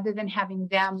them rather than having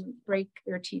them break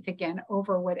their teeth again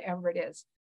over whatever it is.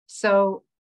 So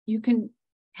you can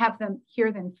have them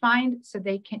hear, then find, so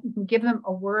you can give them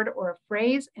a word or a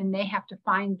phrase and they have to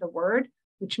find the word,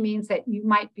 which means that you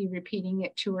might be repeating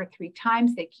it 2 or 3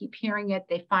 times. They keep hearing it,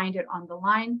 they find it on the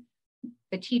line.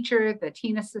 The teacher, the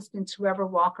teen assistants, whoever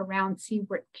walk around, see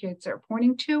what kids are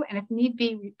pointing to, and if need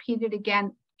be, repeat it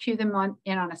again, cue them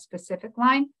in on a specific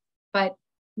line, but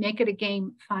make it a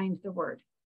game, find the word.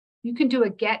 You can do a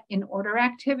get in order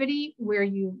activity where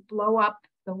you blow up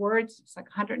the words. It's like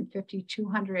 150,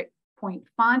 200 point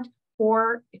font,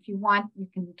 or if you want, you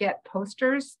can get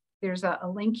posters. There's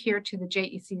a link here to the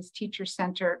JEC's Teacher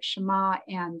Center Shema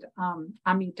and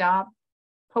Amidah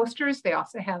posters. They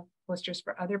also have posters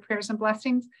for other prayers and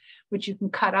blessings, which you can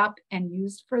cut up and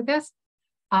use for this.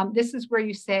 This is where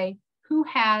you say, who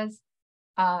has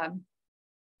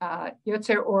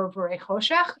Yotzer or Vorei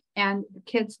Choshech, and the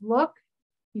kids look.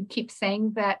 You keep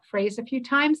saying that phrase a few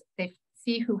times. They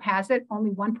see who has it.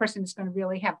 Only one person is going to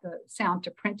really have the sound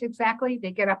to print exactly. They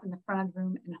get up in the front of the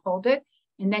room and hold it.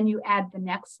 And then you add the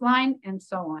next line and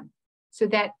so on. So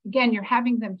that, again, you're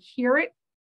having them hear it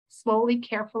slowly,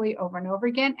 carefully over and over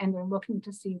again, and they're looking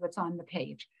to see what's on the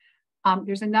page.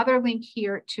 There's another link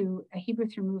here to a Hebrew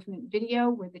through movement video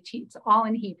where it's all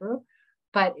in Hebrew,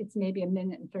 but it's maybe 1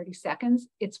 minute and 30 seconds.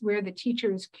 It's where the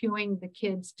teacher is cueing the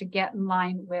kids to get in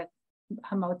line with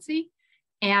Hamotzi.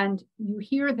 And you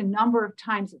hear the number of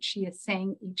times that she is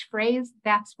saying each phrase.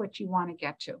 That's what you want to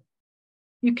get to.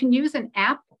 You can use an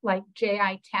app like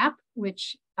jITap,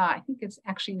 which I think is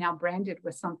actually now branded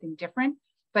with something different.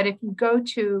 But if you go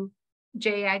to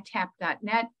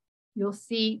jitap.net, you'll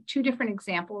see 2 different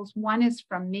examples. One is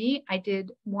from me. I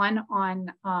did one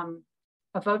on Avot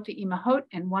ve'imahot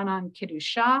and one on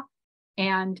Kiddusha.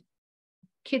 And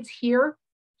kids hear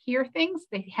things.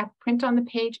 They have print on the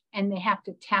page and they have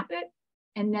to tap it.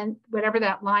 and then whatever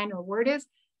that line or word is,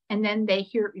 and then they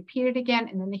hear it repeated again,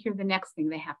 and then they hear the next thing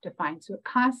they have to find. So it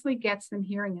constantly gets them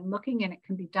hearing and looking, and it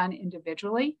can be done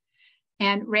individually.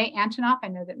 And Ray Antonoff, I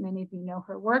know that many of you know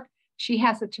her work. She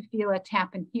has a tefillah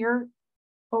tap and hear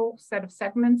whole set of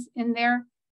segments in there.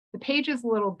 The page is a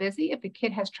little busy. If a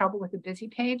kid has trouble with a busy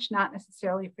page, not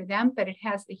necessarily for them, but it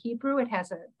has the Hebrew. It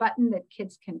has a button that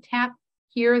kids can tap,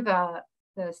 hear the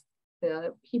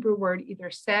Hebrew word either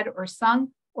said or sung,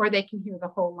 or they can hear the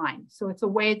whole line. So it's a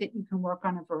way that you can work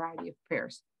on a variety of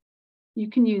prayers. You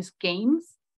can use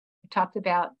games. I talked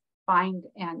about find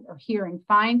or hear and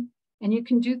find. And you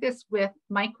can do this with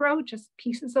micro, just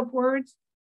pieces of words,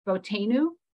 votenu,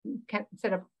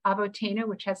 instead of avotenu,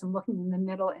 which has them looking in the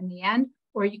middle and the end,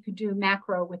 or you could do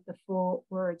macro with the full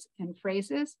words and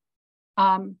phrases.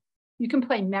 You can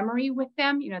play memory with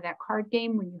them, that card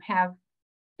game where you have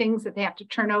things that they have to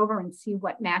turn over and see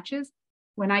what matches.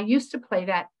 When I used to play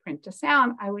that print to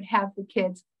sound, I would have the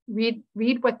kids read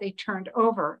what they turned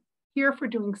over. Here for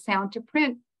doing sound to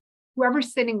print,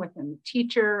 whoever's sitting with them, the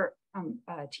teacher,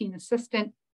 teen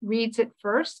assistant, reads it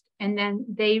first, and then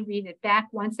they read it back.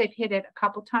 Once they've hit it a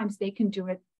couple times, they can do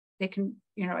it. They can,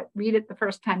 read it the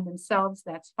first time themselves.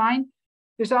 That's fine.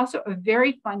 There's also a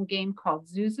very fun game called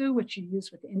Zuzu, which you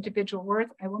use with individual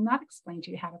words. I will not explain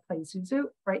to you how to play Zuzu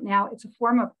right now. It's a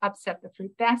form of upset the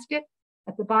fruit basket.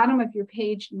 At the bottom of your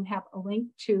page, you have a link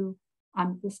to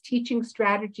this teaching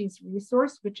strategies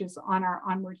resource, which is on our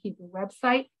Onward Hebrew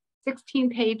website. 16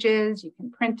 pages, you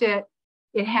can print it.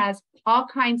 It has all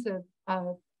kinds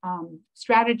of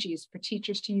strategies for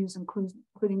teachers to use,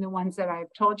 including the ones that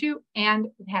I've told you, and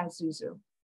it has Zuzu.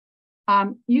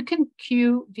 You can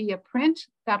cue via print.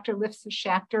 Dr. Lifsa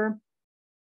Schachter,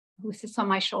 who sits on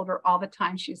my shoulder all the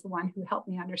time, she's the one who helped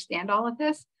me understand all of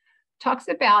this, talks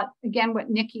about, again, what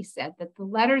Nikki said, that the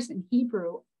letters in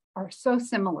Hebrew are so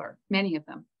similar, many of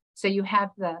them. So you have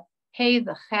the hey,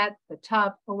 the chet, the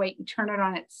tav, oh wait, you turn it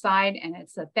on its side and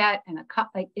it's a bet and a cut,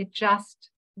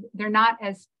 they're not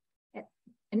as,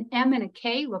 an M and a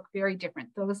K look very different.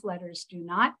 Those letters do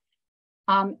not.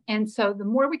 And so the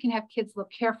more we can have kids look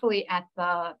carefully at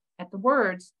the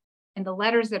words and the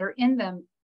letters that are in them,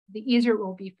 the easier it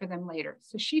will be for them later.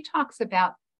 So she talks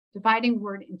about dividing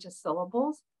word into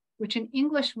syllables, which in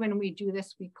English, when we do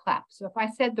this, we clap. So if I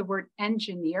said the word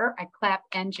engineer, I clap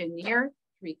engineer,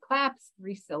 3 claps,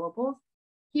 3 syllables.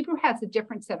 Hebrew has a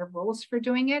different set of rules for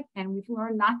doing it. And we've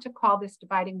learned not to call this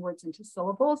dividing words into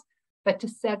syllables, but to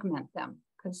segment them,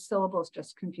 because syllables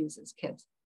just confuses kids.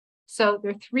 So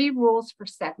there are 3 rules for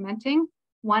segmenting.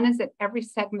 One is that every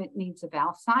segment needs a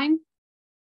vowel sign.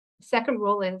 The second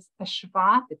rule is a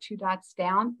shva, the 2 dots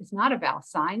down, is not a vowel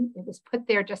sign. It was put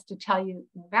there just to tell you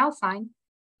the vowel sign.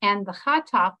 And the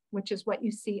chataf, which is what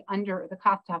you see under the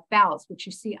chataf vowels, which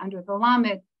you see under the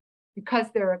lamed, because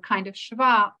they're a kind of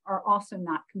shva, are also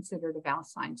not considered a vowel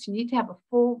sign. So you need to have a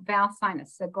full vowel sign, a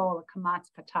segol, a kamatz,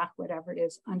 patach, whatever it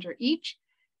is, under each.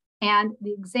 And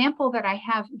the example that I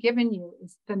have given you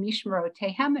is the mishmaro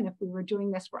tehem. And if we were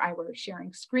doing this where I were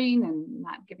sharing screen and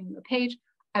not giving you a page,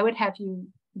 I would have you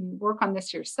work on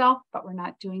this yourself, but we're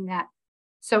not doing that.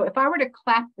 So if I were to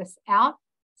clap this out,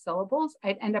 syllables,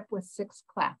 I'd end up with 6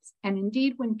 claps. And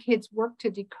indeed, when kids work to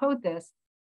decode this,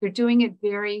 they're doing it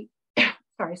very,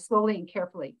 slowly and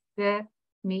carefully. The,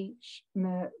 mi,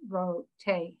 shme, ro,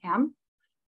 te, hem.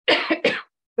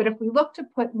 But if we look to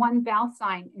put 1 vowel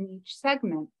sign in each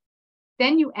segment,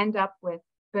 then you end up with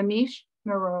b'mish,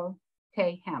 mero,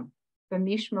 te, hem.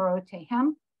 B'mish, mero, te,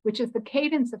 hem, which is the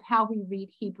cadence of how we read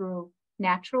Hebrew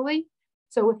naturally.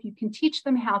 So if you can teach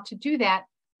them how to do that,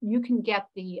 you can get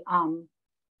the,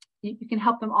 you can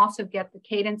help them also get the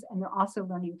cadence, and they're also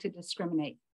learning to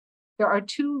discriminate. There are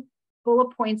 2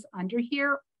 bullet points under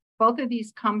here. Both of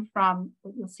these come from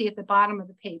what you'll see at the bottom of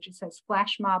the page. It says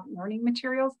Flash Mob Learning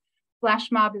Materials.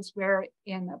 Flash Mob is where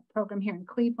in a program here in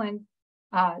Cleveland,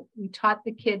 we taught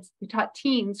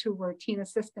teens who were teen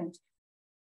assistants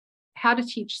how to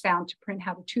teach sound to print,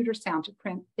 how to tutor sound to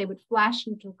print. They would flash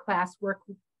into a class, work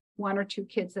with 1 or 2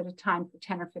 kids at a time for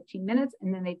 10 or 15 minutes,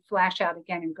 and then they'd flash out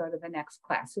again and go to the next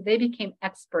class. So they became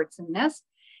experts in this.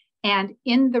 And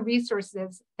in the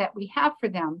resources that we have for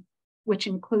them, which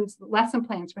includes the lesson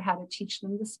plans for how to teach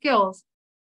them the skills,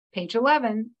 page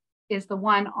 11 is the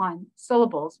one on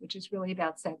syllables, which is really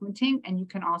about segmenting. And you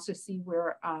can also see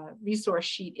where a resource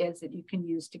sheet is that you can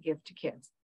use to give to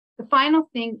kids. The final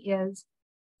thing is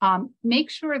make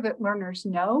sure that learners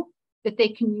know that they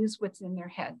can use what's in their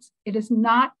heads. It is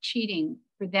not cheating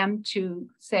for them to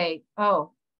say,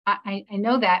 oh, I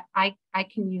know that, I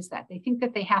can use that. They think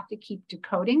that they have to keep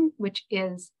decoding, which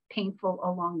is painful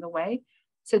along the way.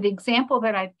 So the example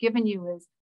that I've given you is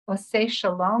Oseh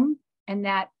Shalom, and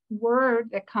that word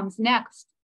that comes next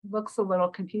looks a little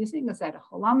confusing. Is that a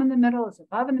cholam in the middle? Is it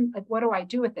above? Like, what do I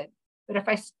do with it? But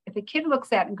if a kid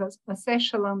looks at it and goes, Oseh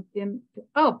Shalom, bim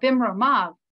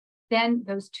romav, then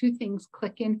those two things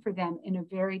click in for them in a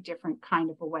very different kind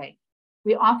of a way.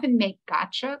 We often make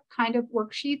gotcha kind of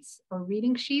worksheets or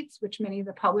reading sheets, which many of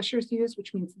the publishers use,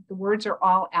 which means that the words are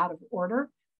all out of order.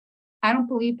 I don't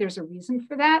believe there's a reason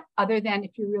for that, other than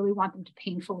if you really want them to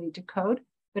painfully decode.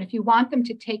 But if you want them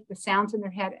to take the sounds in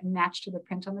their head and match to the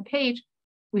print on the page,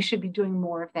 we should be doing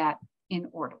more of that in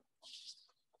order.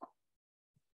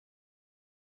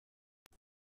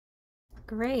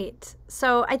 Great.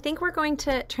 So I think we're going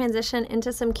to transition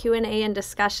into some Q&A and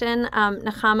discussion.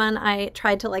 Nachama and I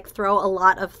tried to throw a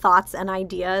lot of thoughts and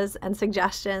ideas and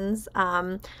suggestions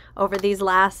over these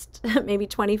last maybe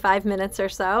 25 minutes or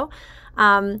so.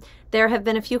 There have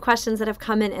been a few questions that have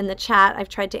come in the chat. I've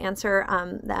tried to answer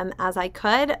them as I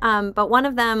could, but one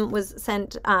of them was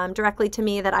sent directly to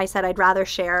me that I said I'd rather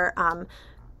share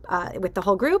with the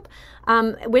whole group,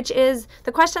 which is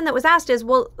the question that was asked is,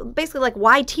 well, basically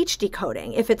why teach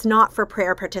decoding if it's not for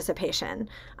prayer participation?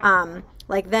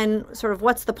 Then sort of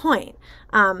what's the point?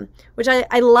 Which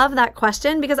I love that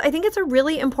question, because I think it's a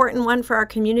really important one for our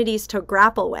communities to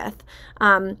grapple with.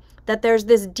 That there's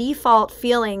this default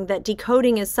feeling that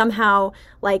decoding is somehow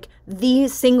the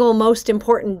single most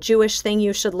important Jewish thing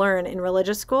you should learn in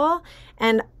religious school.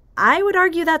 And I would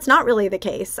argue that's not really the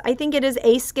case. I think it is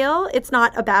a skill. It's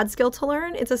not a bad skill to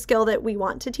learn. It's a skill that we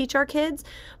want to teach our kids,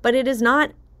 but it is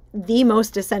not the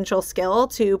most essential skill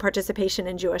to participation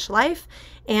in Jewish life.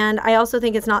 And I also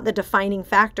think it's not the defining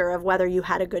factor of whether you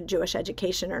had a good Jewish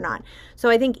education or not. So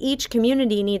I think each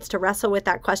community needs to wrestle with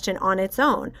that question on its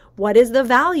own. What is the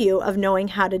value of knowing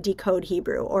how to decode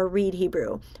Hebrew or read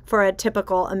Hebrew for a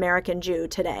typical American Jew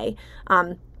today?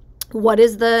 What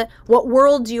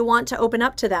world do you want to open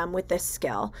up to them with this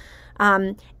skill?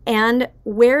 And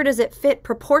where does it fit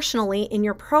proportionally in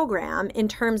your program in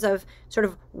terms of sort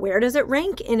of where does it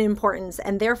rank in importance,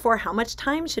 and therefore how much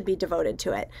time should be devoted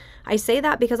to it? I say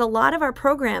that because a lot of our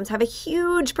programs have a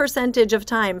huge percentage of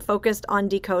time focused on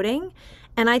decoding,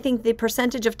 and I think the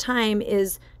percentage of time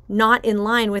is not in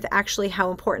line with actually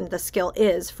how important the skill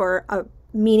is for a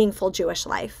meaningful Jewish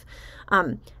life.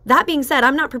 That being said,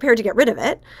 I'm not prepared to get rid of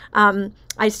it.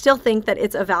 I still think that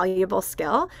it's a valuable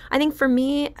skill. I think for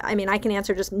me, I can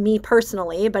answer just me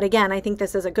personally, but again, I think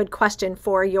this is a good question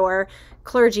for your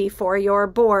clergy, for your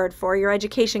board, for your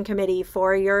education committee,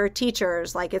 for your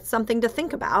teachers. It's something to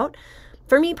think about.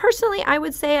 For me personally, I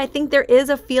would say I think there is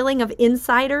a feeling of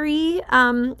insidery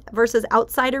versus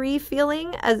outsidery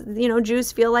feeling. As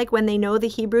Jews feel like when they know the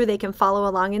Hebrew, they can follow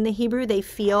along in the Hebrew. They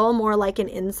feel more like an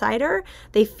insider.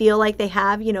 They feel like they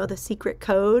have, the secret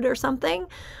code or something.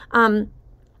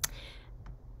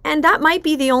 And that might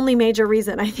be the only major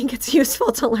reason I think it's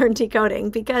useful to learn decoding,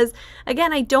 because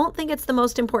again, I don't think it's the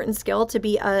most important skill to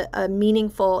be to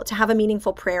have a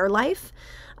meaningful prayer life.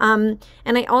 And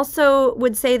I also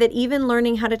would say that even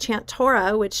learning how to chant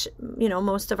Torah, which,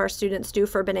 most of our students do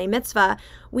for B'nai Mitzvah,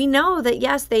 we know that,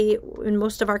 yes, in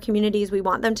most of our communities, we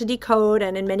want them to decode.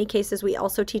 And in many cases, we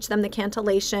also teach them the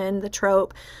cantillation, the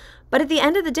trope. But at the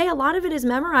end of the day, a lot of it is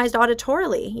memorized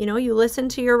auditorily. You listen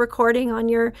to your recording on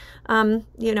your,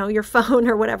 your phone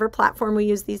or whatever platform we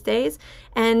use these days.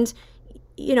 And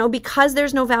because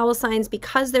there's no vowel signs,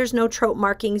 because there's no trope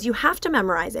markings, you have to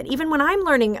memorize it. Even when I'm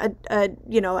learning,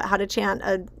 how to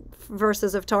chant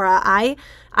verses of Torah, I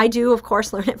do, of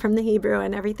course, learn it from the Hebrew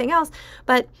and everything else.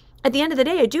 But at the end of the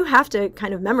day, I do have to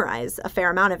kind of memorize a fair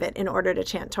amount of it in order to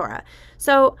chant Torah.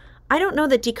 So I don't know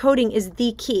that decoding is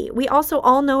the key. We also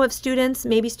all know of students,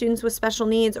 maybe students with special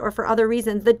needs or for other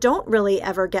reasons, that don't really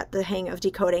ever get the hang of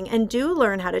decoding and do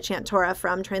learn how to chant Torah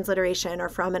from transliteration or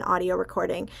from an audio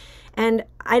recording. And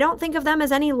I don't think of them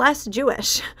as any less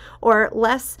Jewish or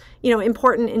less,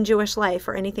 important in Jewish life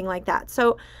or anything like that.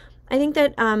 So I think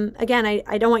that, again,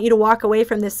 I don't want you to walk away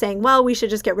from this saying, well, we should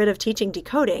just get rid of teaching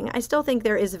decoding. I still think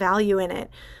there is value in it.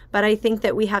 But I think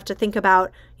that we have to think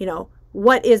about,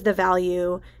 what is the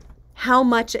value? How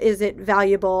much is it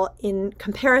valuable in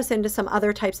comparison to some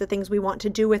other types of things we want to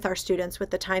do with our students with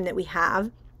the time that we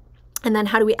have? And then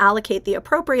how do we allocate the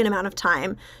appropriate amount of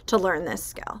time to learn this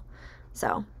skill?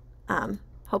 So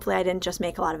hopefully I didn't just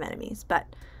make a lot of enemies, but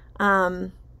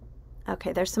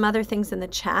okay, there's some other things in the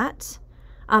chat.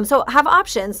 So have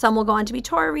options. Some will go on to be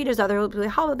Torah readers, others will be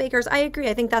hollow bakers. I agree.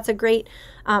 I think that's a great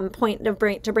point to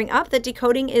bring up, that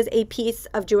decoding is a piece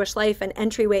of Jewish life, an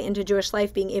entryway into Jewish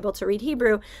life, being able to read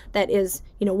Hebrew. That is,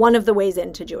 one of the ways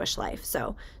into Jewish life.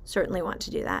 So certainly want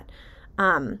to do that.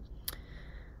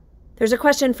 There's a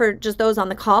question for just those on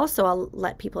the call, so I'll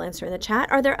let people answer in the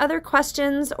chat. Are there other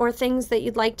questions or things that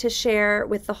you'd like to share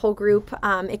with the whole group?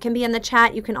 It can be in the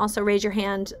chat. You can also raise your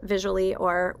hand visually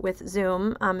or with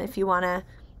Zoom if you want to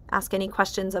ask any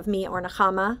questions of me or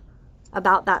Nachama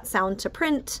about that sound to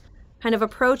print kind of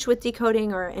approach with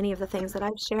decoding or any of the things that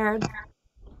I've shared.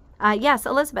 Yes,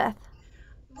 Elizabeth.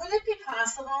 Would it be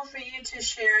possible for you to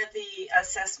share the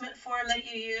assessment form that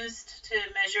you used to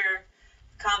measure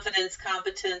confidence,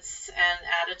 competence, and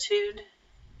attitude?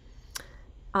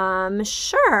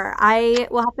 Sure. I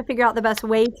will have to figure out the best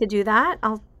way to do that.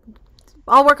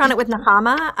 I'll work on it with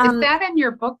Nachama. Is that in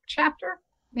your book chapter,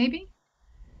 maybe?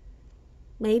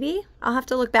 Maybe. I'll have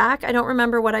to look back. I don't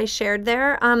remember what I shared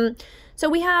there.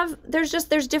 So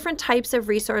there's different types of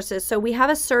resources. So we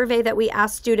have a survey that we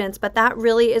ask students, but that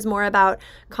really is more about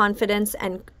confidence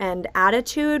and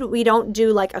attitude. We don't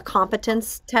do like a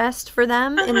competence test for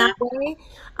them in that way.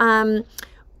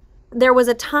 There was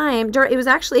a time, it was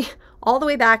actually all the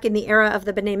way back in the era of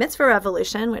the B'nai Mitzvah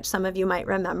Revolution, which some of you might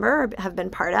remember or have been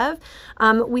part of.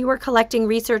 We were collecting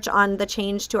research on the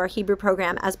change to our Hebrew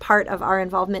program as part of our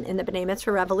involvement in the B'nai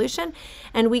Mitzvah Revolution.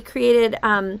 And we created,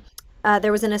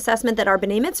 there was an assessment that our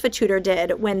B'nai Mitzvah tutor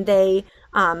did when they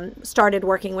started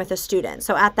working with a student.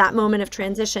 So at that moment of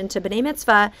transition to B'nai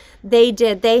Mitzvah,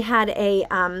 they had a,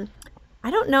 I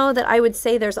don't know that I would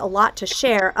say there's a lot to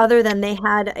share other than they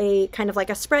had a kind of like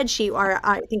a spreadsheet, or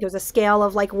I think it was a scale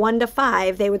of like 1 to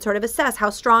 5. They would sort of assess how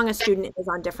strong a student is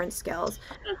on different skills.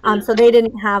 So they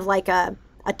didn't have like a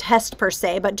test per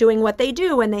se, but doing what they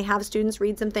do when they have students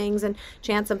read some things and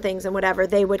chant some things and whatever,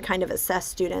 they would kind of assess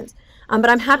students. But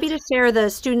I'm happy to share the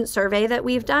student survey that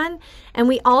we've done. And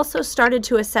we also started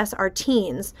to assess our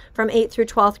teens from 8th through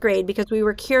 12th grade because we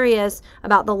were curious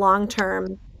about the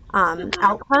long-term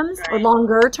outcomes or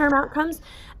longer term outcomes.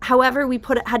 However, we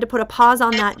had to put a pause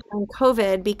on that during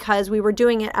COVID because we were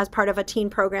doing it as part of a teen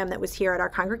program that was here at our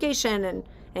congregation. And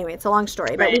anyway, it's a long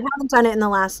story, but we haven't done it in the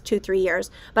last 2-3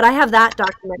 years. But I have that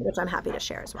document, which I'm happy to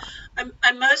share as well.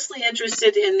 I'm mostly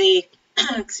interested in the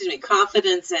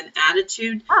confidence and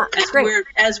attitude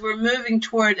as we're moving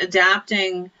toward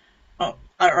adapting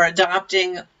or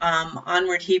adopting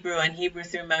Onward Hebrew and Hebrew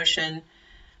through motion.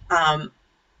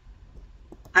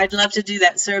 I'd love to do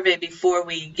that survey before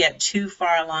we get too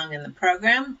far along in the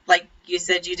program. Like you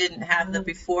said, you didn't have the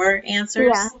before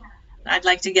answers. Yeah. I'd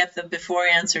like to get the before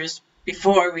answers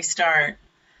before we start.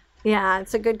 Yeah,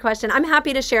 it's a good question. I'm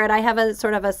happy to share it. I have a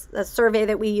sort of a survey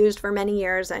that we used for many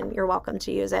years, and you're welcome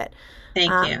to use it.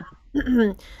 Thank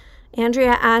you.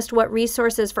 Andrea asked, what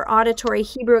resources for auditory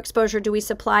Hebrew exposure do we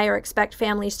supply or expect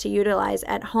families to utilize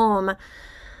at home?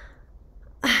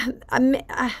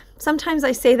 Sometimes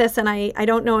I say this and I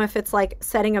don't know if it's like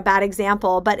setting a bad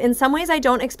example, but in some ways I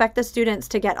don't expect the students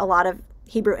to get a lot of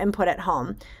Hebrew input at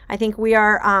home. I think we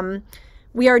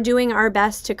are doing our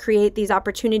best to create these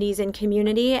opportunities in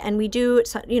community, and we do,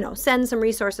 send some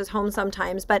resources home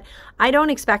sometimes, but I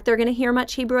don't expect they're going to hear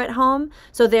much Hebrew at home.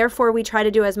 So therefore we try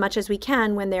to do as much as we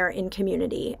can when they're in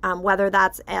community, whether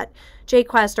that's at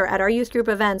jQuest or at our youth group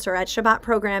events or at Shabbat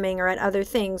programming or at other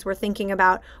things. We're thinking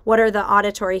about what are the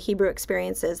auditory Hebrew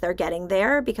experiences they're getting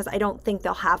there, because I don't think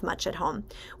they'll have much at home.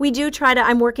 We do try to,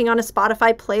 I'm working on a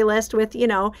Spotify playlist with,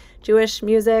 Jewish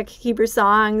music, Hebrew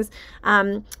songs.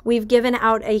 We've given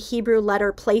out a Hebrew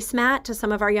letter placemat to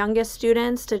some of our youngest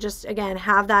students to just, again,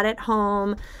 have that at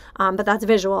home. But that's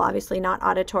visual, obviously, not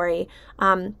auditory.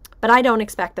 But I don't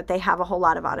expect that they have a whole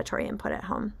lot of auditory input at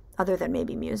home, other than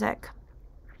maybe music.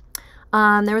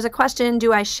 There was a question,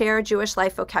 do I share Jewish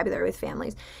life vocabulary with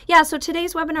families? Yeah, so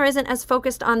today's webinar isn't as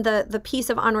focused on the piece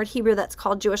of Onward Hebrew that's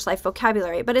called Jewish life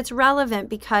vocabulary, but it's relevant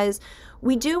because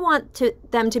we do want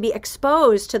them to be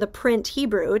exposed to the print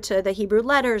Hebrew, to the Hebrew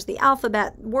letters, the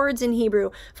alphabet, words in Hebrew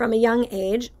from a young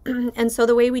age. And so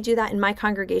the way we do that in my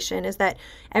congregation is that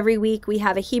every week we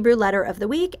have a Hebrew letter of the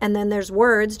week, and then there's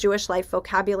words, Jewish life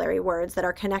vocabulary words that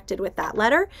are connected with that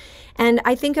letter. And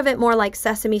I think of it more like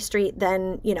Sesame Street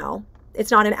than, it's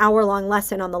not an hour-long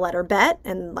lesson on the letter bet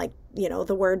and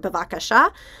the word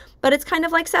bavakasha, but it's kind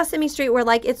of like Sesame Street where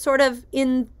it's sort of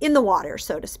in the water,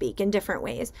 so to speak, in different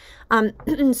ways.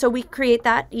 So we create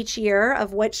that each year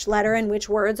of which letter and which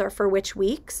words are for which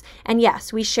weeks. And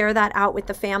yes, we share that out with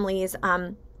the families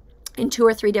in 2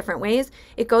 or 3 different ways.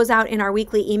 It goes out in our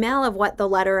weekly email of what the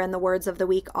letter and the words of the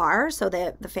week are, so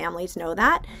that the families know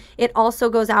that. It also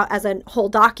goes out as a whole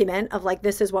document of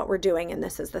this is what we're doing and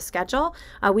this is the schedule.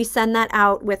 We send that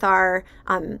out with our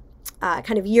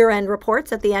kind of year-end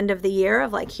reports at the end of the year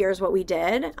of like, here's what we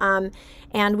did.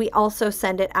 And we also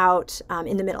send it out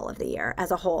in the middle of the year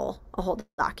as a whole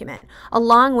document.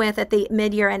 Along with, at the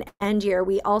mid-year and end year,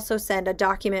 we also send a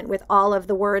document with all of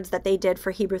the words that they did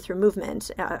for Hebrew through movement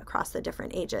across the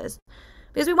different ages.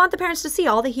 Because we want the parents to see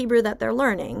all the Hebrew that they're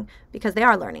learning, because they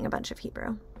are learning a bunch of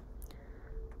Hebrew.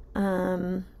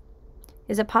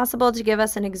 Is it possible to give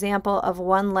us an example of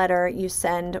one letter you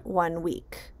send 1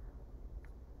 week?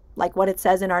 Like what it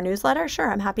says in our newsletter?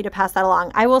 Sure, I'm happy to pass that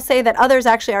along. I will say that others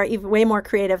actually are even way more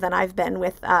creative than I've been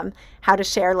with how to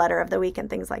share letter of the week and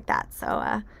things like that.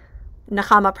 So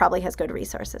Nachama probably has good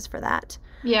resources for that.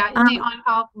 Yeah,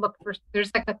 I'll look for,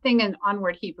 there's like a thing in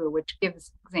Onward Hebrew which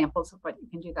gives examples of what you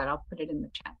can do that. I'll put it in the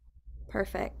chat.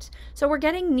 Perfect. So we're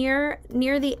getting near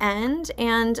the end,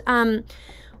 and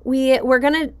we're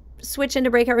going to switch into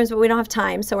breakout rooms, but we don't have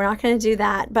time, so we're not going to do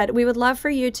that. But we would love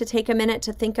for you to take a minute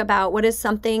to think about what is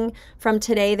something from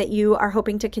today that you are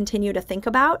hoping to continue to think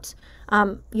about.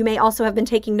 You may also have been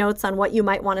taking notes on what you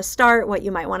might want to start, what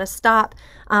you might want to stop.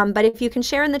 But if you can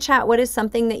share in the chat what is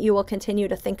something that you will continue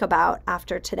to think about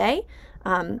after today,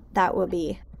 that will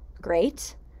be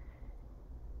great.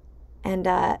 And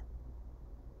a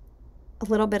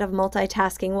little bit of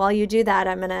multitasking. While you do that,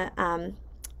 I'm going to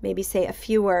maybe say a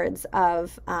few words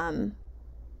of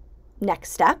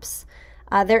next steps.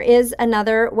 There is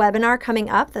another webinar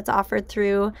coming up that's offered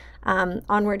through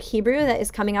Onward Hebrew that is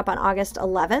coming up on August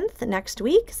 11th, next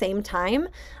week, same time.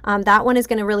 That one is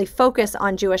going to really focus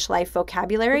on Jewish life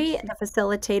vocabulary. The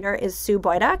facilitator is Sue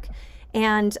Boydak.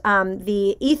 And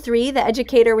the E3, the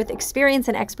educator with experience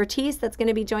and expertise that's going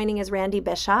to be joining, is Randy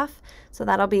Bischoff. So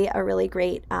that'll be a really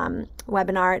great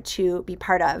webinar to be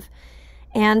part of.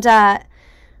 And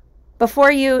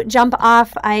before you jump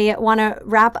off, I want to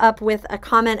wrap up with a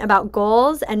comment about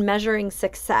goals and measuring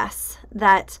success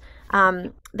that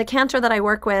the cantor that I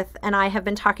work with and I have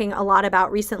been talking a lot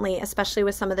about recently, especially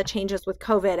with some of the changes with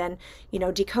COVID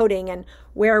and, decoding and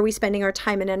where are we spending our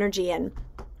time and energy. And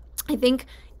I think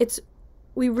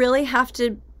we really have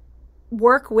to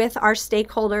work with our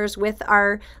stakeholders, with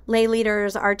our lay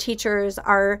leaders, our teachers,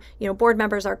 our board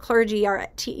members, our clergy, our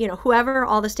whoever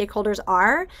all the stakeholders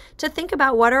are, to think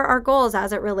about what are our goals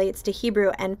as it relates to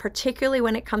Hebrew, and particularly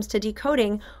when it comes to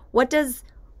decoding.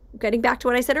 Getting back to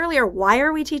what I said earlier, why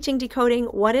are we teaching decoding?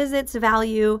 What is its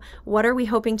value? What are we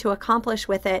hoping to accomplish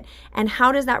with it? And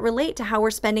how does that relate to how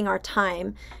we're spending our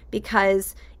time?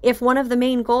 Because if one of the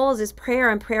main goals is prayer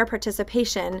and prayer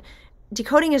participation,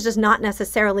 decoding is just not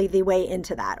necessarily the way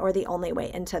into that or the only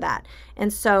way into that.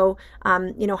 And so,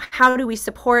 how do we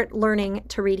support learning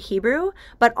to read Hebrew,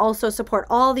 but also support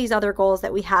all these other goals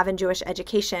that we have in Jewish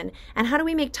education? And how do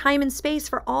we make time and space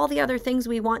for all the other things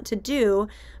we want to do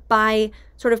by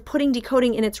sort of putting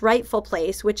decoding in its rightful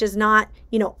place, which is not,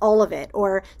 all of it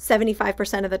or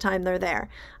 75% of the time they're there.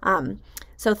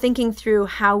 So thinking through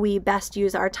how we best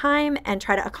use our time and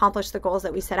try to accomplish the goals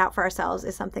that we set out for ourselves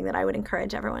is something that I would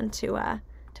encourage everyone to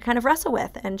kind of wrestle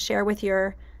with and share with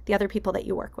the other people that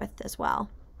you work with as well.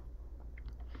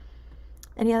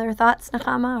 Any other thoughts,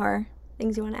 Nachama, or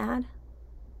things you want to add?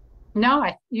 No,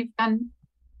 you've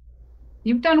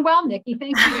done well, Nikki.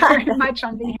 Thank you very much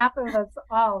on behalf of us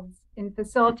all in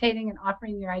facilitating and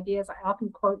offering your ideas. I often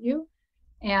quote you,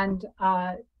 and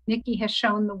Nikki has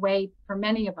shown the way for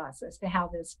many of us as to how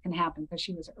this can happen, because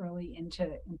she was early into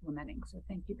implementing. So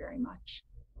thank you very much.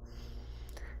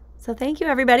 So thank you,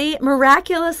 everybody.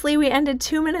 Miraculously, we ended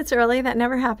 2 minutes early. That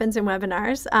never happens in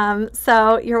webinars.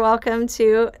 So you're welcome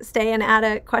to stay and add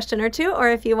a question or two, or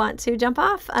if you want to jump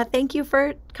off. Thank you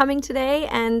for coming today.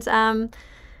 And,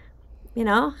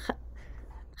 chazak,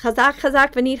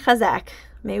 chazak, v'nit chazak.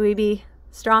 May we be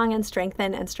strong and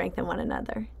strengthen one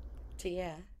another.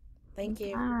 Yeah. Thank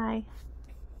you. Bye.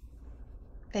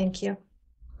 Thank you.